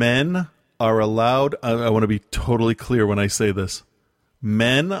 Men are allowed... I want to be totally clear when I say this.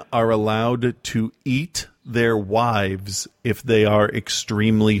 Men are allowed to eat their wives if they are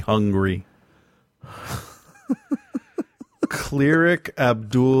extremely hungry. Cleric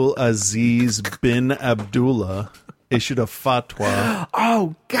Abdul Aziz bin Abdullah issued a fatwa.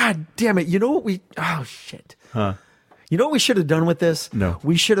 Oh, God damn it. You know what we... Oh, shit. Huh? You know what we should have done with this? No.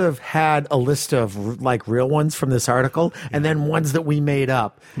 We should have had a list of like real ones from this article and then ones that we made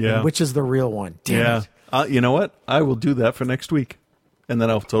up. Yeah. Which is the real one? Damn it. You know what? I will do that for next week. And then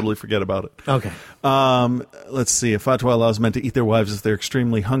I'll totally forget about it. Okay. Let's see. A fatwa allows men to eat their wives if they're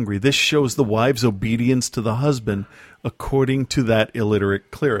extremely hungry. This shows the wife's obedience to the husband, according to that illiterate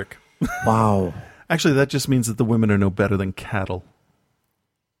cleric. Wow. Actually, that just means that the women are no better than cattle.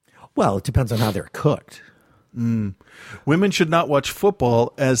 Well, it depends on how they're cooked. Women should not watch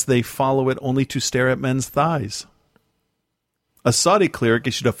football as they follow it only to stare at men's thighs. A Saudi cleric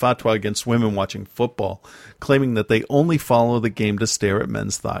issued a fatwa against women watching football, claiming that they only follow the game to stare at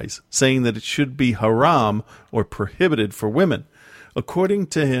men's thighs, saying that it should be haram or prohibited for women. According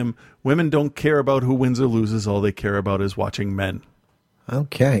to him, women don't care about who wins or loses. All they care about is watching men.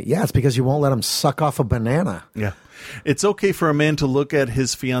 Okay. Yeah, it's because you won't let them suck off a banana. Yeah. It's okay for a man to look at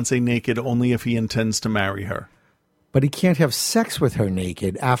his fiancée naked only if he intends to marry her. But he can't have sex with her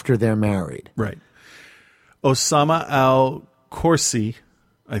naked after they're married. Right. Osama al-Korsi,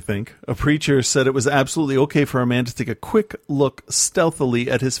 I think, a preacher, said it was absolutely okay for a man to take a quick look stealthily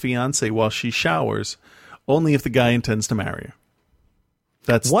at his fiancée while she showers, only if the guy intends to marry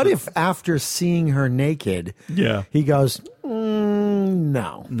her. What if after seeing her naked, he goes,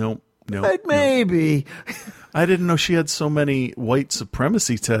 no. No. But maybe. I didn't know she had so many white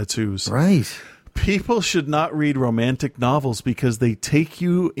supremacy tattoos. Right. People should not read romantic novels because they take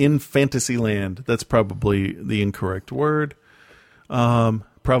you in fantasy land. That's probably the incorrect word.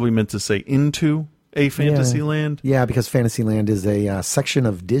 Probably meant to say into a fantasy land. Yeah, because Fantasyland is a section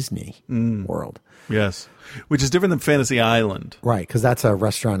of Disney World. Yes. Which is different than Fantasy Island. Right, because that's a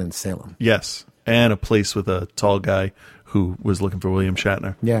restaurant in Salem. Yes. And a place with a tall guy who was looking for William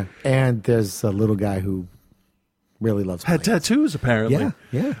Shatner. Yeah. And there's a little guy who really loves had tattoos, apparently.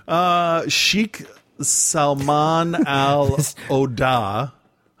 Yeah. Sheikh Salman al-Oda.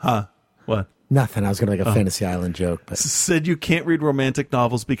 Huh? What? Nothing. I was going to make a Fantasy Island joke. But said you can't read romantic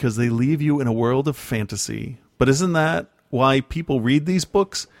novels because they leave you in a world of fantasy. But isn't that why people read these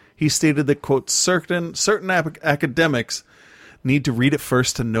books? He stated that, quote, certain academics need to read it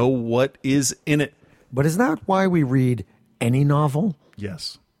first to know what is in it. But is that why we read any novel?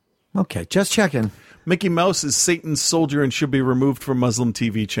 Yes. Okay, just checking. Mickey Mouse is Satan's soldier and should be removed from Muslim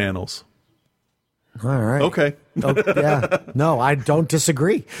TV channels. All right. Okay. Yeah. No, I don't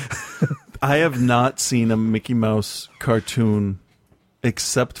disagree. I have not seen a Mickey Mouse cartoon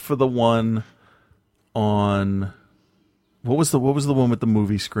except for the one on what was the one with the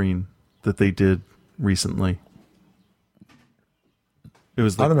movie screen that they did recently? It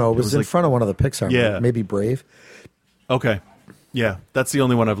was. I don't know. It was in front of one of the Pixar. Yeah, maybe Brave. Okay, yeah, that's the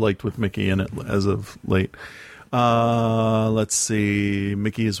only one I've liked with Mickey in it as of late. Let's see.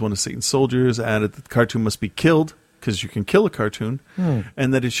 Mickey is one of Satan's soldiers. Added that the cartoon must be killed because you can kill a cartoon,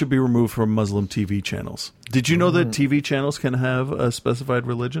 and that it should be removed from Muslim TV channels. Did you know that TV channels can have a specified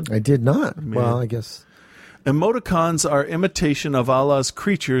religion? I did not. Well, I guess. Emoticons are imitation of Allah's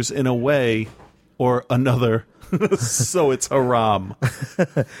creatures in a way or another, so it's haram.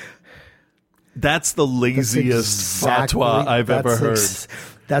 That's the laziest fatwa I've ever heard.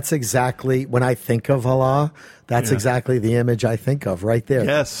 That's exactly, when I think of Allah, that's exactly the image I think of right there.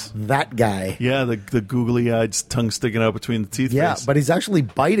 Yes. That guy. Yeah, the googly-eyed tongue sticking out between the teeth. Yeah, face. but he's actually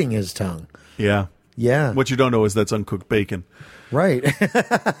biting his tongue. Yeah. Yeah. What you don't know is that's uncooked bacon. Right.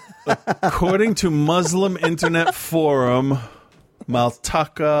 According to Muslim Internet Forum,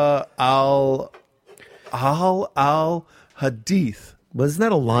 Maltaka al-Hadith. Wasn't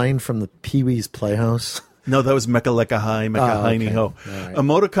that a line from the Pee-wee's Playhouse? No, that was Mecca-Lecca-Hi, Mecca-Hi-Ni-Ho. Right.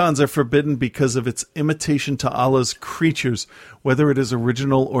 Emoticons are forbidden because of its imitation to Allah's creatures, whether it is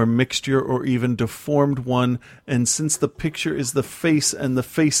original or mixture or even deformed one. And since the picture is the face and the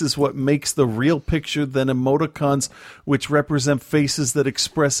face is what makes the real picture, then emoticons, which represent faces that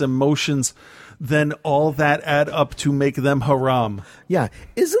express emotions, then all that add up to make them haram. Yeah.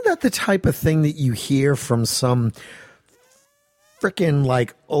 Isn't that the type of thing that you hear from some freaking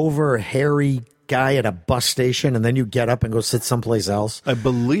like over hairy guy at a bus station, and then you get up and go sit someplace else?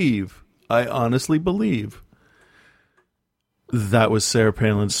 I honestly believe that was Sarah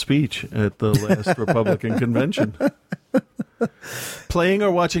Palin's speech at the last Republican convention. Playing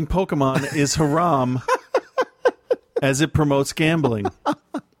or watching Pokemon is haram as it promotes gambling.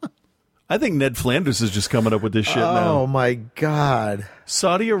 I think Ned Flanders is just coming up with this shit now. Oh, my God.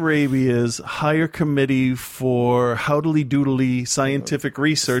 Saudi Arabia's Higher Committee for Howdly Doodly Scientific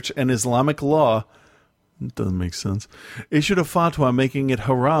Research and Islamic Law, it doesn't make sense, issued a fatwa making it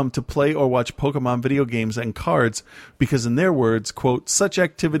haram to play or watch Pokemon video games and cards because, in their words, quote, such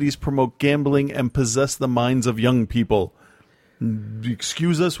activities promote gambling and possess the minds of young people.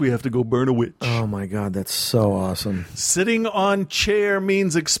 Excuse us, we have to go burn a witch. Oh, my God, that's so awesome. Sitting on chair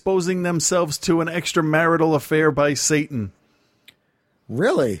means exposing themselves to an extramarital affair by Satan.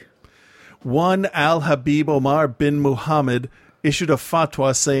 Really? One Al-Habib Omar bin Muhammad issued a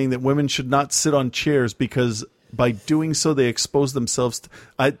fatwa saying that women should not sit on chairs because by doing so they expose themselves to,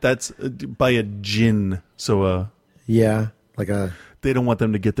 that's by a jinn. So yeah, like a... They don't want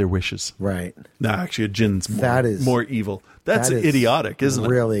them to get their wishes. Right. No, actually, a jinn's more evil. That's idiotic, isn't it?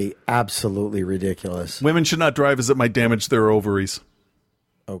 Really, absolutely ridiculous. Women should not drive as it might damage their ovaries.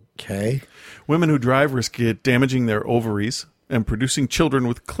 Okay. Women who drive risk damaging their ovaries and producing children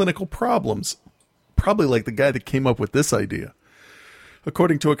with clinical problems. Probably like the guy that came up with this idea.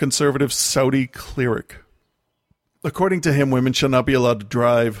 According to a conservative Saudi cleric. According to him, women shall not be allowed to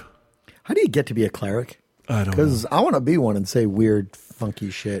drive. How do you get to be a cleric? I don't know. Because I want to be one and say weird,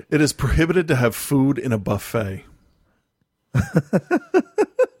 funky shit. It is prohibited to have food in a buffet.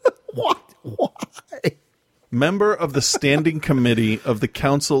 What? Why? Member of the Standing Committee of the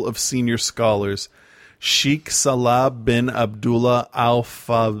Council of Senior Scholars, Sheikh Salah bin Abdullah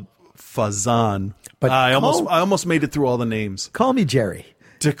Al-Fazan. But I almost made it through all the names. Call me Jerry.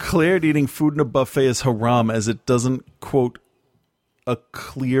 Declared eating food in a buffet is haram as it doesn't, quote, a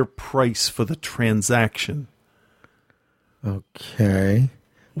clear price for the transaction. Okay.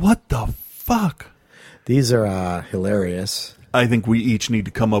 What the fuck? These are hilarious. I think we each need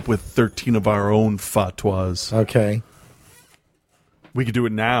to come up with 13 of our own fatwas. Okay. We could do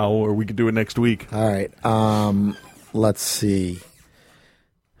it now, or we could do it next week. All right. Let's see.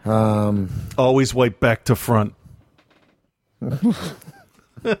 Always wipe back to front.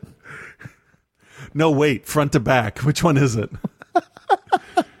 No, wait. Front to back. Which one is it?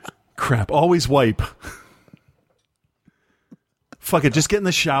 Crap. Always wipe. Fuck it. Just get in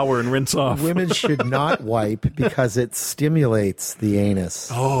the shower and rinse off. Women should not wipe because it stimulates the anus.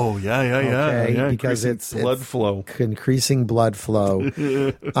 Oh, yeah. Okay? Because it's blood flow. Increasing blood flow.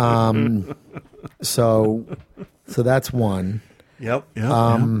 So that's one. Yep.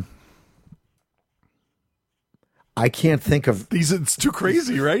 I can't think of these. It's too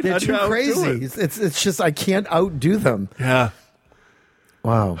crazy, right? They're too crazy. It's just I can't outdo them. Yeah.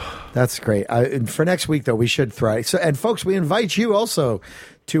 Wow, that's great. And for next week, though, we should try. So, and folks, we invite you also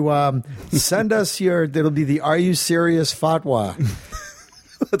to send us it'll be the Are You Serious Fatwa.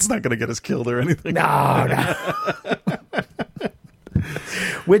 That's not going to get us killed or anything. No.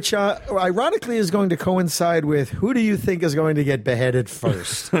 Which, ironically, is going to coincide with who do you think is going to get beheaded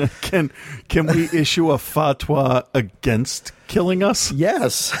first? Can we issue a fatwa against killing us?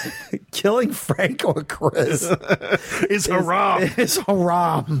 Yes. Killing Frank or Chris is haram. It's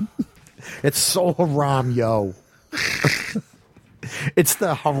haram. It's so haram, yo. It's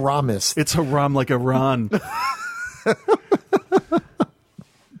the haramist. It's haram like Iran.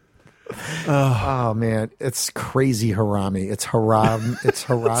 Oh man, it's crazy harami. It's haram. It's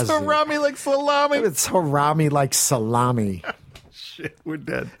harazi. It's harami like salami. It's harami like salami. Shit, we're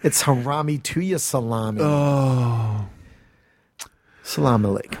dead. It's harami to your salami. Oh, salam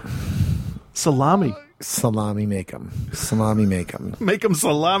alaikum. Salami. Salami make 'em. Salami make 'em. Make 'em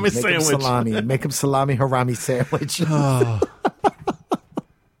salami Make sandwich. 'em salami. Make 'em salami harami sandwich. Oh.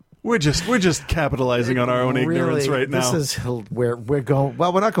 We're just capitalizing on our own ignorance right now. This is where we're going.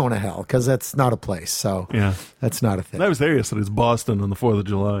 Well, we're not going to hell because that's not a place. So yeah, that's not a thing. I was there yesterday. It's Boston on the 4th of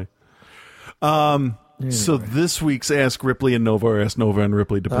July. So this week's Ask Ripley and Nova, or Ask Nova and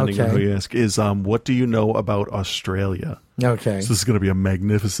Ripley, depending on who you ask, is what do you know about Australia? Okay. So this is going to be a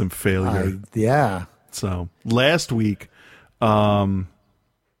magnificent failure. Yeah. So last week, there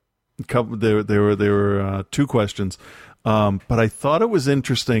were 2 questions. But I thought it was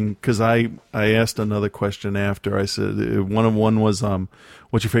interesting because I asked another question after. I said one was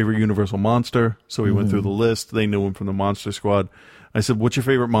what's your favorite Universal monster? So we went through the list. They knew him from the Monster Squad. I said, what's your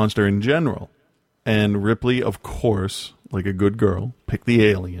favorite monster in general? And Ripley, of course, like a good girl, picked the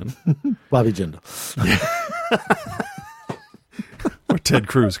alien. Bobby Jindal. Or Ted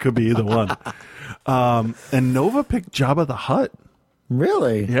Cruz. Could be either one. And Nova picked Jabba the Hutt.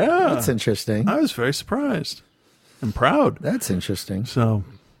 Really? Yeah. That's interesting. I was very surprised. I'm proud. That's interesting. So,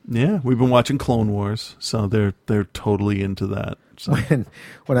 yeah, we've been watching Clone Wars, so they're totally into that. So.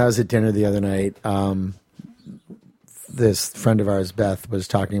 When I was at dinner the other night, this friend of ours, Beth, was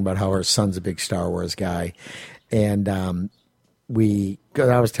talking about how her son's a big Star Wars guy, and I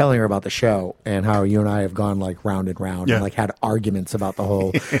was telling her about the show and how you and I have gone like round and round and like had arguments about the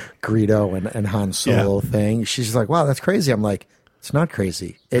whole Greedo and Han Solo thing. She's like, "Wow, that's crazy." I'm like, it's not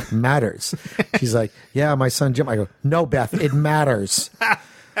crazy. It matters. She's like, yeah, my son Jim. I go, no, Beth, it matters.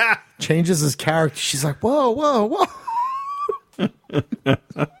 Changes his character. She's like, whoa. It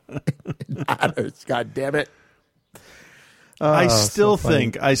matters. God damn it. I still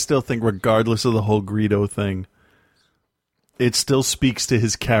think, regardless of the whole Greedo thing, it still speaks to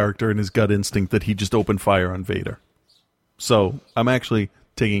his character and his gut instinct that he just opened fire on Vader. So I'm actually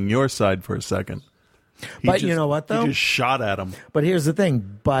taking your side for a second. You know what, though? He just shot at him. But here's the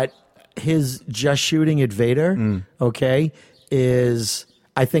thing. But his just shooting at Vader, is,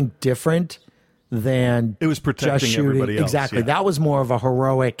 I think, different than it was protecting just shooting. Everybody else. Exactly. Yeah. That was more of a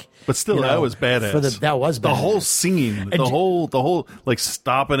heroic. But still, that was badass. That was badass. The whole scene, the whole like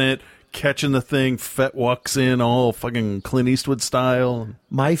stopping it, catching the thing, Fett walks in all fucking Clint Eastwood style.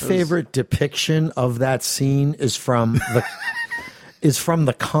 My favorite depiction of that scene is from the... is from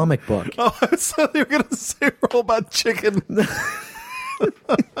the comic book. Oh, I thought you were going to say Robot Chicken.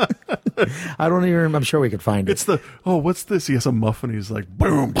 I don't even. I'm sure we could find it. It's what's this? He has a muffin. He's like,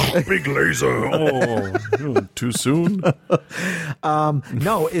 boom, big laser. Oh, too soon.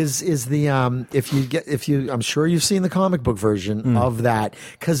 No, is the I'm sure you've seen the comic book version of that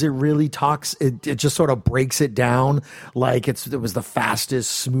because it really talks. It just sort of breaks it down like it was the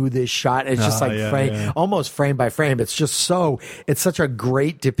fastest, smoothest shot. It's just almost frame by frame. It's such a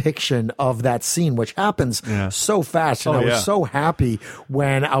great depiction of that scene, which happens so fast. And I was so happy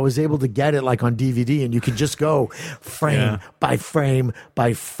when I was able to get it like on DVD and you can just go frame by frame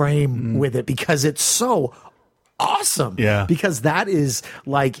by frame with it because it's so awesome. Yeah. Because that is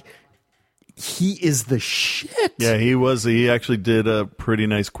like, he is the shit. Yeah, he was. He actually did a pretty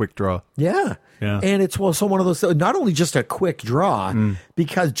nice quick draw. Yeah. Yeah. And it's one of those, not only just a quick draw,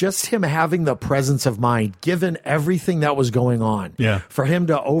 because just him having the presence of mind, given everything that was going on, for him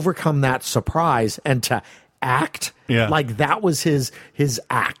to overcome that surprise and to act like that was his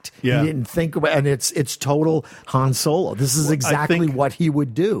act. He didn't think about, and it's total Han Solo. This is exactly what he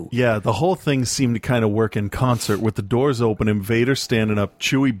would do. Yeah, the whole thing seemed to kind of work in concert with the doors open and Vader standing up,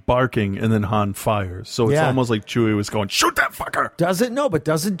 Chewie barking, and then Han fires. So it's almost like Chewie was going, shoot that fucker. Does it? No, but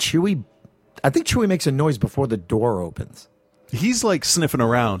doesn't Chewie? I think Chewie makes a noise before the door opens. He's like sniffing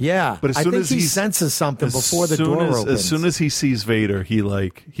around. Yeah, but as soon as he senses something before the door opens. As soon as he sees Vader, he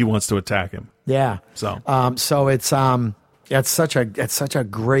wants to attack him. Yeah. So it's such a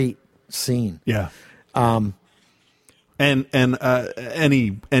great scene. Yeah. And any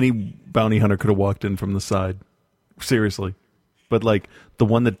bounty hunter could have walked in from the side. Seriously. But like the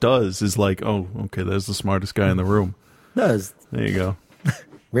one that does is like, oh, okay, there's the smartest guy in the room. Does. There you go.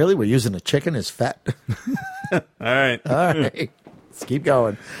 Really? We're using a chicken as fat? All right. All right. Let's keep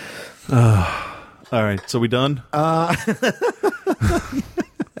going. All right. So we done? I'm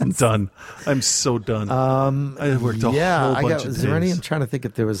done. I'm so done. I worked a whole bunch of days. I'm trying to think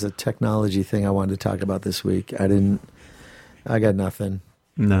if there was a technology thing I wanted to talk about this week. I got nothing.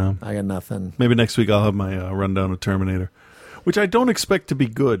 No. I got nothing. Maybe next week I'll have my rundown of Terminator, which I don't expect to be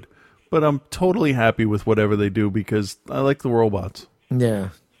good, but I'm totally happy with whatever they do because I like the robots. Yeah.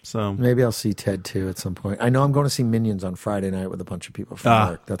 So maybe I'll see Ted 2 at some point. I know I'm going to see Minions on Friday night with a bunch of people from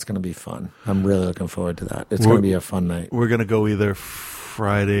work. That's going to be fun. I'm really looking forward to that. It's going to be a fun night. We're going to go either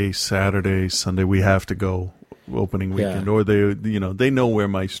Friday, Saturday, Sunday. We have to go opening weekend, or they know where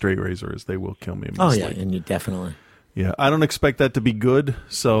my straight razor is. They will kill me. Oh yeah, and you definitely. Yeah, I don't expect that to be good.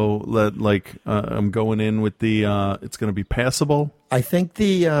 So I'm going in with the it's going to be passable. I think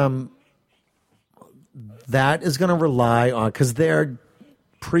the that is going to rely on because they're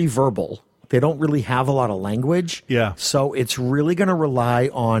pre-verbal. They don't really have a lot of language. Yeah. So it's really going to rely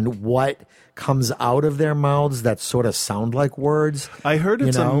on what comes out of their mouths that sort of sound like words. I heard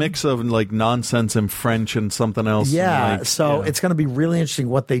it's a mix of like nonsense and French and something else. Yeah. It's going to be really interesting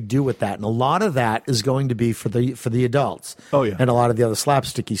what they do with that. And a lot of that is going to be for the adults. Oh, yeah. And a lot of the other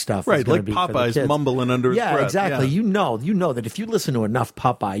slapsticky stuff. Right. Is going Like to be Popeye's mumbling under his breath. Yeah, exactly. Yeah. You know that if you listen to enough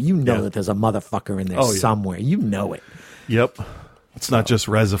Popeye, you know that there's a motherfucker in there somewhere. You know it. Yep. It's not just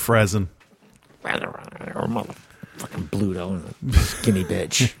Reza Frazen. Or motherfucking Bluto, skinny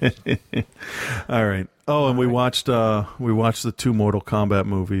bitch. All right. Oh, and we watched the 2 Mortal Kombat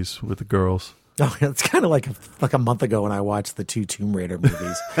movies with the girls. Oh, it's kind of like a month ago when I watched the 2 Tomb Raider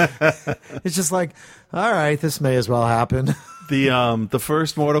movies. It's just like, all right, this may as well happen. The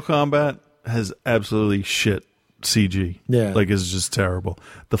first Mortal Kombat has absolutely shit CG. Yeah. Like, it's just terrible.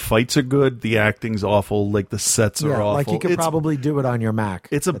 The fights are good. The acting's awful. Like, the sets are awful. Like you could probably do it on your Mac.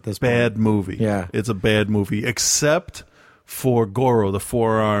 It's a bad movie. Yeah. It's a bad movie, except for Goro, the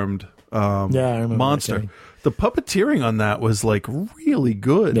 4-armed I remember monster. The puppeteering on that was like really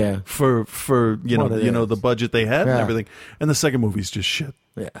good. Yeah. For the budget they had and everything. And the second movie's just shit.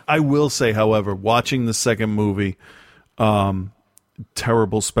 Yeah. I will say, however, watching the second movie,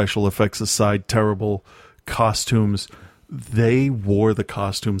 terrible special effects aside, terrible costumes, they wore the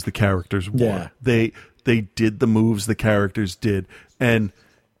costumes the characters wore. Yeah. They did the moves the characters did. And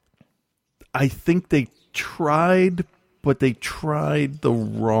I think they tried, but they tried the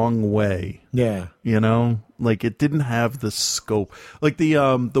wrong way. Yeah. Like it didn't have the scope. Like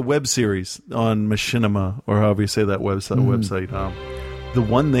the web series on Machinima, or however you say that website, the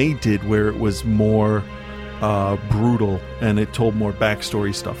one they did where it was more brutal and it told more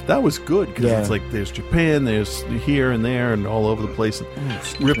backstory stuff. That was good because it's like there's Japan, there's here and there and all over the place.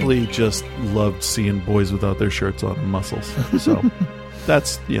 Ripley just loved seeing boys without their shirts on and muscles. So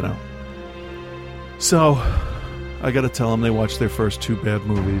that's, So I got to tell them they watch their first 2 bad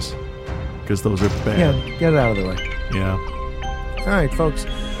movies because those are bad. Yeah, get it out of the way. Yeah. All right, folks.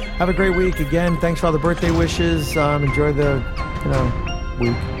 Have a great week. Again, thanks for all the birthday wishes. Enjoy the,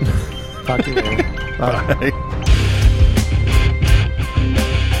 week. Talk to you later. Bye. Bye.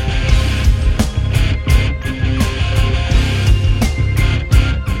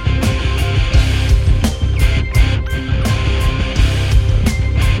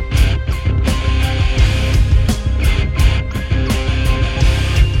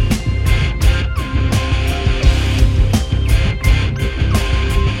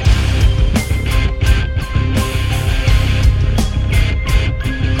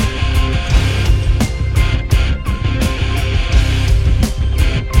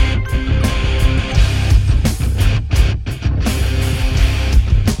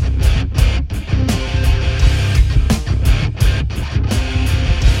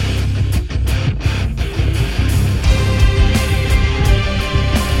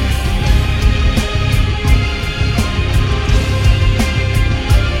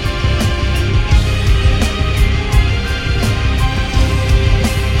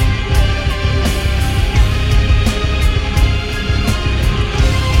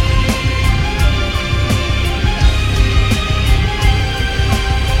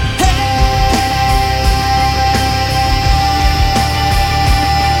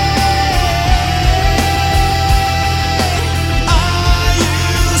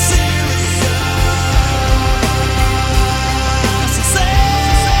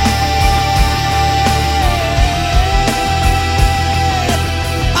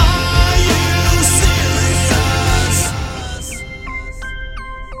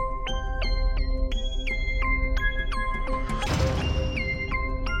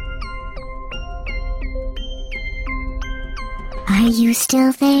 Are you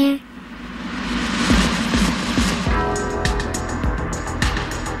still there?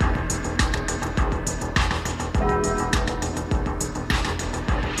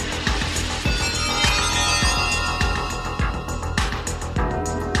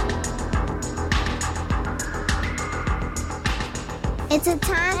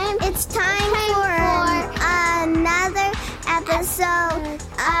 It's time for another episode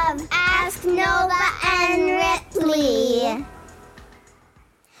of Ask Nova and Ripley.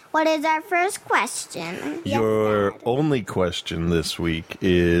 What is our first question? Your only question this week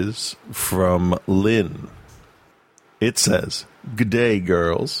is from Lynn. It says, "Good day,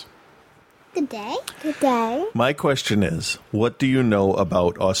 girls. Good day. Good day. My question is, what do you know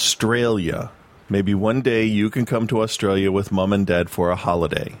about Australia? Maybe one day you can come to Australia with Mom and Dad for a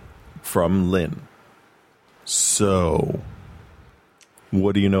holiday." From Lynn. So,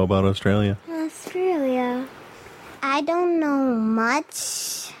 what do you know about Australia? Australia. I don't know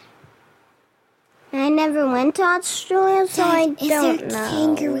much. I never went to Australia, so I don't know. Is there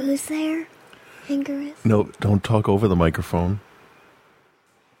kangaroos there? Kangaroos? No, don't talk over the microphone.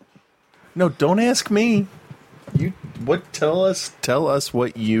 No, don't ask me. Tell us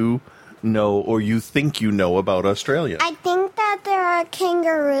what you know or you think you know about Australia. I think that there are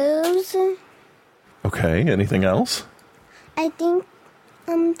kangaroos. Okay, anything else? I think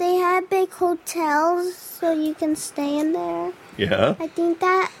they have big hotels so you can stay in there. Yeah? I think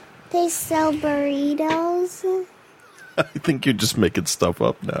that they sell burritos. I think you're just making stuff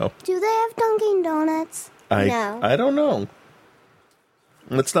up now. Do they have Dunkin' Donuts? No. I don't know.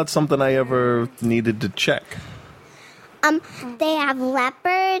 It's not something I ever needed to check. They have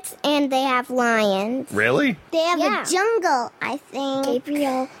leopards and they have lions. Really? They have a jungle, I think.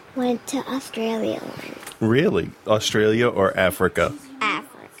 Gabriel went to Australia once. Really? Australia or Africa?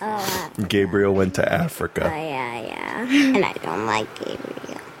 Africa. Gabriel went to Africa. Oh, yeah. And I don't like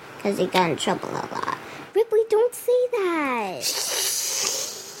Gabriel because he got in trouble a lot. Ripley, don't say that.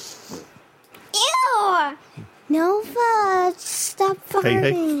 Ew! Nova, stop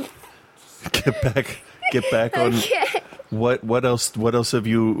farting. Hey. Get back on. Okay. What else have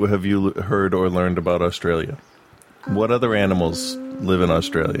you heard or learned about Australia? What other animals live in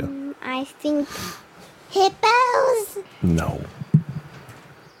Australia? I think hippos. No.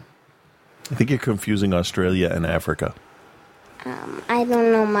 I think you're confusing Australia and Africa. I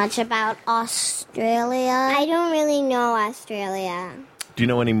don't know much about Australia. I don't really know Australia. Do you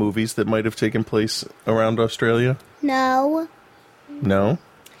know any movies that might have taken place around Australia? No. No?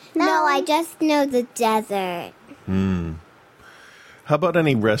 No, I just know the desert. How about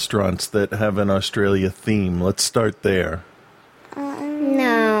any restaurants that have an Australia theme? Let's start there.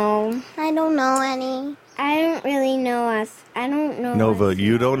 No. I don't know any. I don't really know us. I don't know. Nova,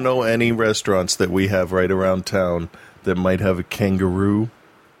 you don't know any restaurants that we have right around town that might have a kangaroo?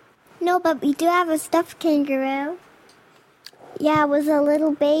 No, but we do have a stuffed kangaroo. Yeah, it was a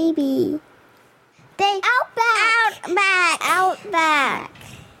little baby. Outback.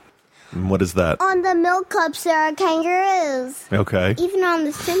 What is that? On the milk cups, there are kangaroos. Okay. Even on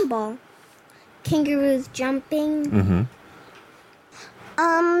the symbol. Kangaroos jumping. Mm-hmm.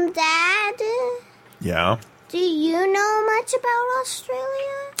 Dad? Yeah? Do you know much about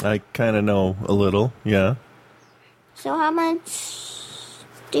Australia? I kind of know a little, yeah. So how much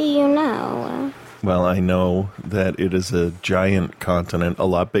do you know? Well, I know that it is a giant continent, a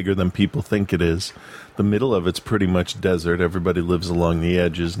lot bigger than people think it is. The middle of it's pretty much desert. Everybody lives along the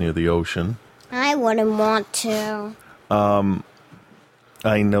edges near the ocean. I wouldn't want to.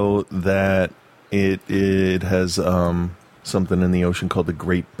 I know that it has something in the ocean called the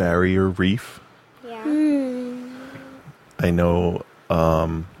Great Barrier Reef. Yeah. I know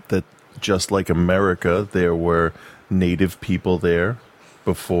that just like America, there were native people there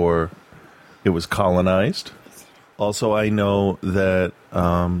before it was colonized. Also, I know that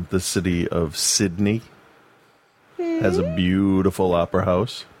the city of Sydney has a beautiful opera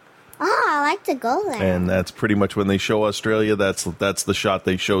house. Oh, I like to go there. And that's pretty much when they show Australia, that's the shot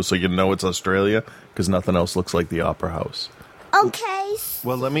they show, so you know it's Australia, because nothing else looks like the opera house. Okay.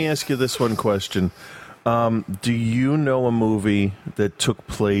 Well, let me ask you this one question. Do you know a movie that took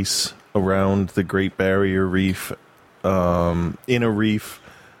place around the Great Barrier Reef, in a reef?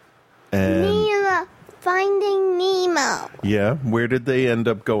 And Nemo. Finding Nemo. Yeah? Where did they end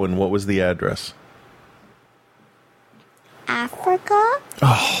up going? What was the address? Africa?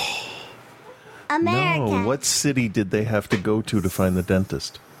 Oh. America. No. What city did they have to go to find the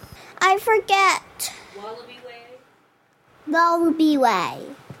dentist? I forget. Wallaby Way.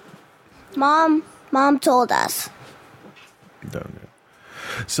 Mom told us. Don't know.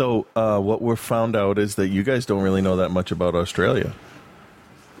 So what we're found out is that you guys don't really know that much about Australia.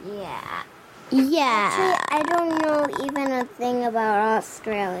 Yeah. Actually, I don't know even a thing about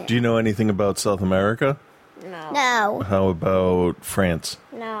Australia. Do you know anything about South America? No. How about France?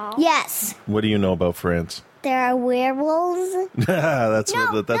 No. Yes. What do you know about France? There are werewolves. That's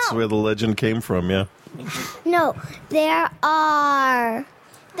where the legend came from, yeah. No, there's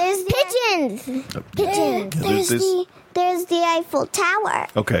pigeons. Pigeons. There's the Eiffel Tower.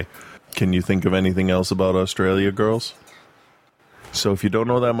 Okay. Can you think of anything else about Australia, girls? So if you don't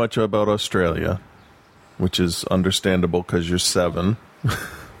know that much about Australia, which is understandable because you're 7,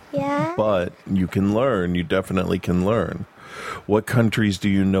 yeah, but you can learn. You definitely can learn. What countries do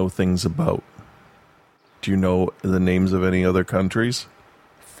you know things about? Do you know the names of any other countries?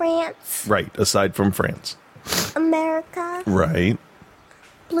 France. Right, aside from France. America. Right.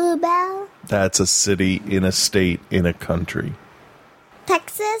 Bluebell. That's a city in a state in a country.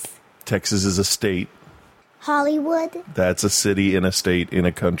 Texas. Texas is a state. Hollywood. That's a city in a state in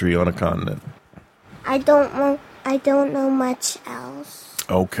a country on a continent. I don't know much else.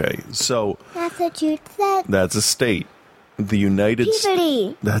 Okay, so Massachusetts. That's a state. The United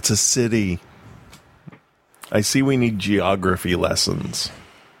States. That's a city. I see we need geography lessons.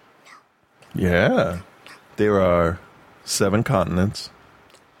 Yeah. There are 7 continents,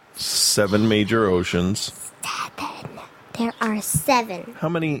 7 major oceans. 7. There are 7. How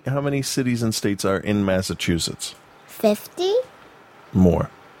many cities and states are in Massachusetts? 50? More.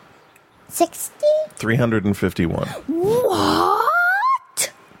 60? 351.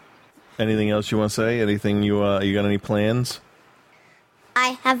 What? Anything else you want to say? Anything you got any plans?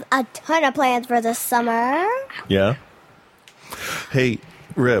 I have a ton of plans for the summer. Yeah? Hey,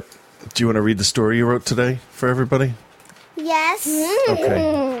 Rip, do you want to read the story you wrote today for everybody? Yes.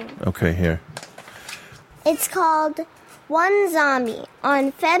 Okay, here. It's called One Zombie.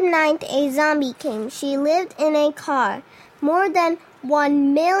 On Feb 9th, a zombie came. She lived in a car. More than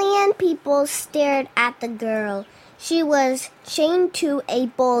 1 million people stared at the girl. She was chained to a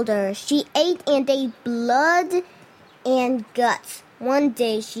boulder. She ate and ate blood and guts. One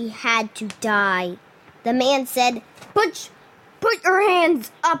day she had to die. The man said, Put your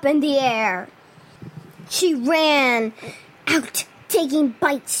hands up in the air. She ran out, taking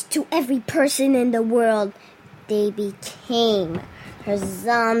bites to every person in the world. They became her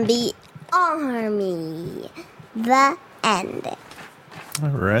zombie army. The end. All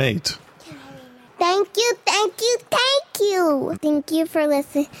right. Thank you. Thank you for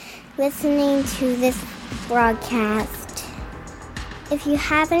listening to this broadcast. If you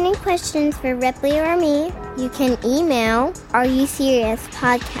have any questions for Ripley or me, you can email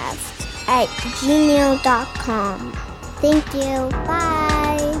areyouseriouspodcast@gmail.com. Thank you.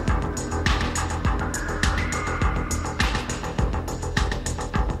 Bye.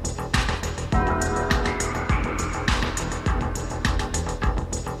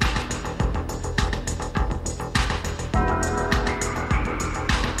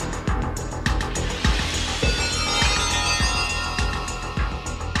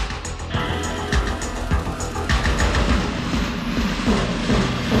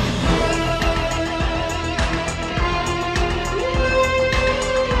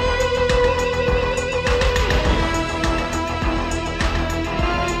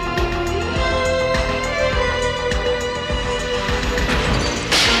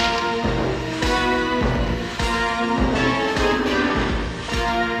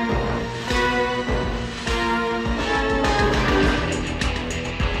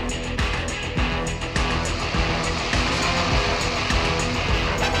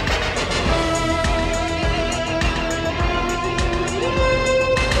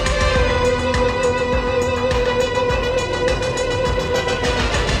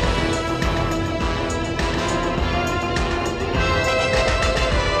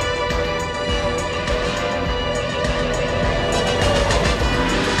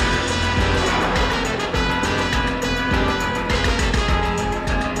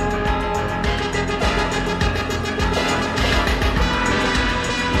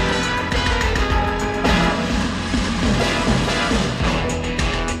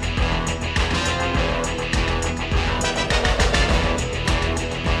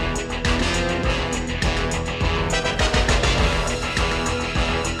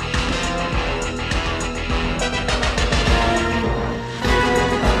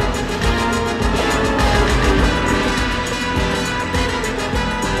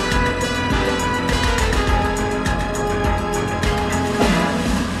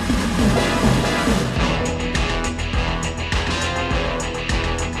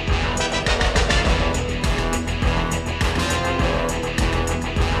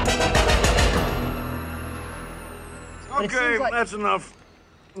 what? That's enough.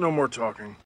 No more talking.